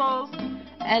abdominal muscles.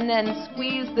 And then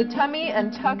squeeze the tummy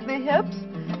and tuck the hips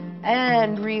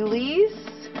and release.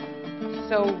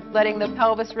 So letting the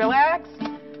pelvis relax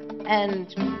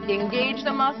and engage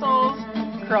the muscles.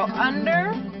 Curl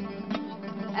under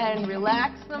and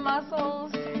relax the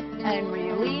muscles. And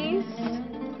release,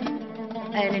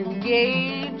 and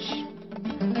engage,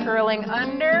 curling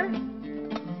under,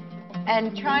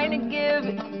 and trying to give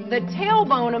the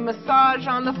tailbone a massage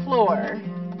on the floor,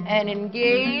 and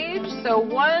engage, so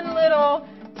 1 little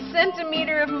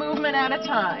centimeter of movement at a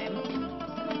time,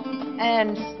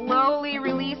 And slowly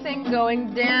releasing,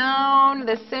 going down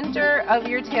the center of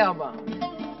your tailbone.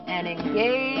 And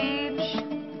engage.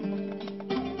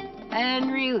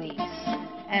 And release.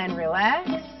 And relax.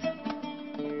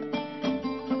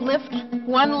 Lift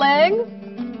one leg.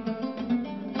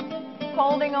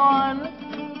 Holding on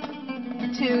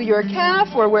to your calf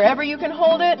or wherever you can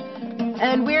hold it.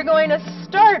 And we're going to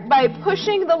start by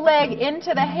pushing the leg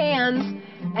into the hands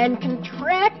and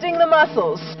contracting the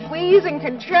muscles. Squeeze and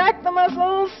contract the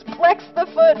muscles. Flex the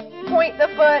foot, point the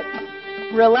foot.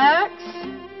 Relax.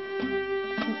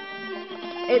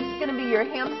 It's going to be your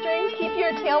hamstrings.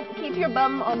 Keep your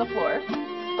bum on the floor.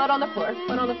 Butt on the floor,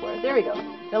 foot on the floor. There we go.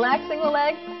 Relaxing the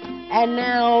leg. And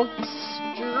now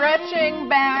stretching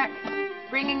back,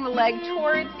 bringing the leg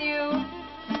towards you.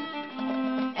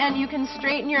 And you can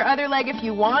straighten your other leg if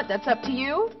you want. That's up to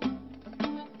you.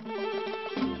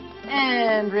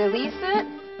 And release it.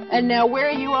 And now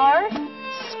where you are,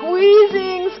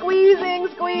 squeezing, squeezing,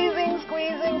 squeezing,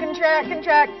 squeezing, contract,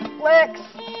 contract, flex,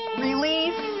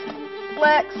 release,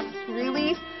 flex,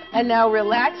 release. And now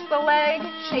relax the leg,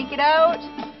 shake it out,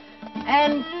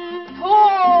 and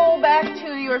pull back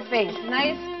to your face.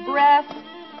 Nice breath,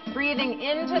 breathing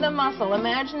into the muscle,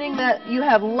 imagining that you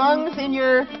have lungs in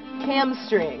your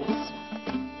hamstrings.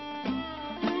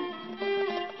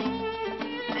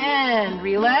 And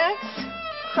relax.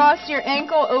 Cross your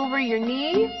ankle over your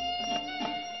knee.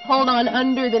 Hold on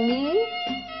under the knee.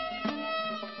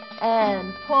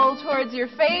 And pull towards your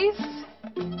face.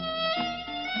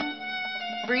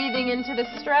 Breathing into the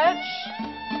stretch.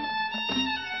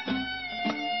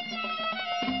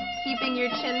 Keeping your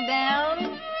chin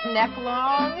down, neck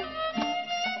long.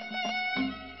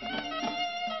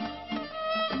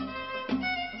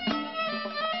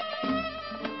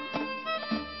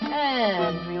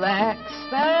 And relax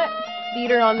that. Feet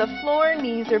are on the floor,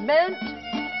 knees are bent.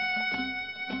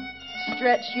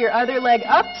 Stretch your other leg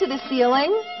up to the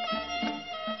ceiling.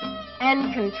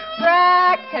 And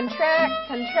contract, contract,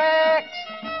 contract.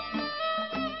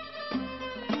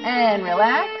 And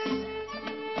relax.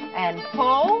 And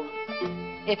pull.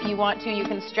 If you want to, you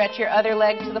can stretch your other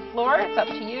leg to the floor. It's up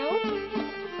to you.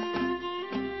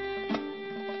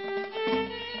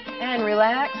 And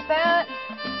relax that.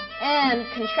 And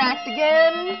contract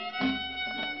again.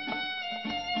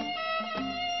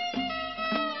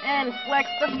 And flex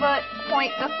the foot,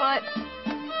 point the foot,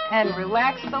 and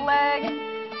relax the leg.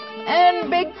 And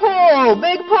big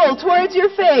pull towards your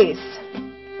face.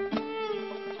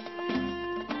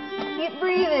 Keep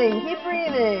breathing, keep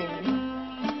breathing.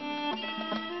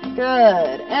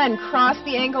 Good. And cross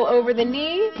the ankle over the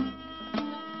knee.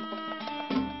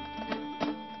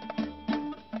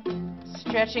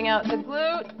 Stretching out the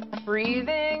glute,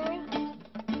 breathing.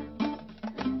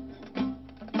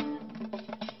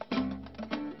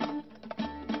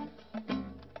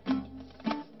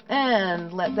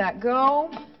 And let that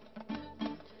go.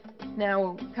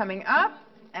 Now coming up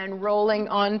and rolling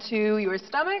onto your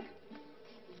stomach.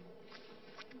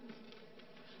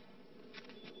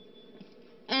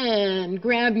 And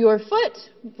grab your foot,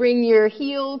 bring your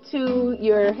heel to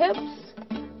your hips,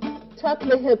 tuck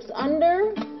the hips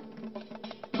under.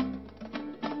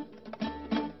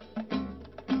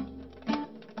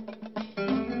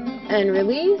 And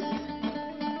release.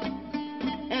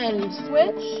 And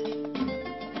switch.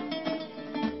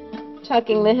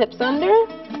 Tucking the hips under.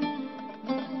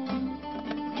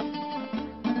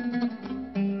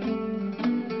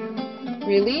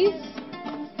 Release.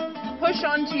 Push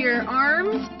onto your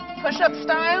arms, push-up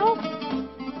style.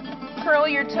 Curl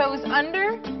your toes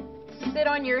under. Sit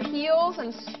on your heels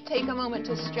and take a moment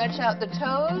to stretch out the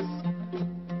toes.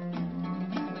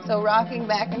 So rocking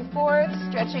back and forth,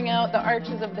 stretching out the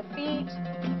arches of the feet.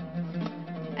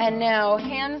 And now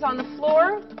hands on the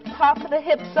floor, pop the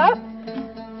hips up.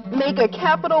 Make a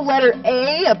capital letter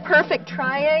A, a perfect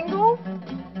triangle.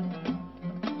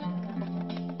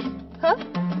 Huh?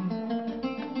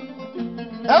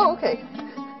 Oh, okay.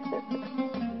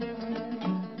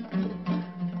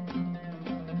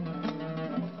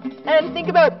 And think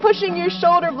about pushing your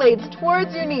shoulder blades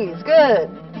towards your knees. Good.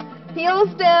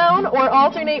 Heels down or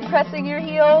alternate pressing your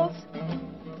heels.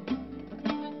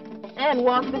 And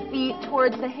walk the feet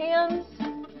towards the hands.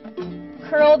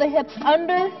 Curl the hips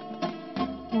under.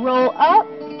 Roll up,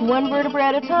 one vertebra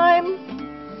at a time.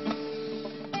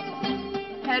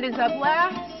 Head is up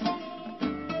last.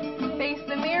 Face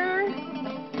the mirror.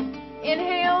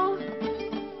 Inhale.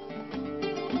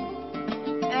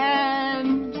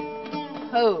 And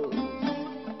pose.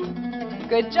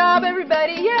 Good job,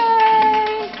 everybody.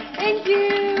 Yay! Thank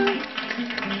you.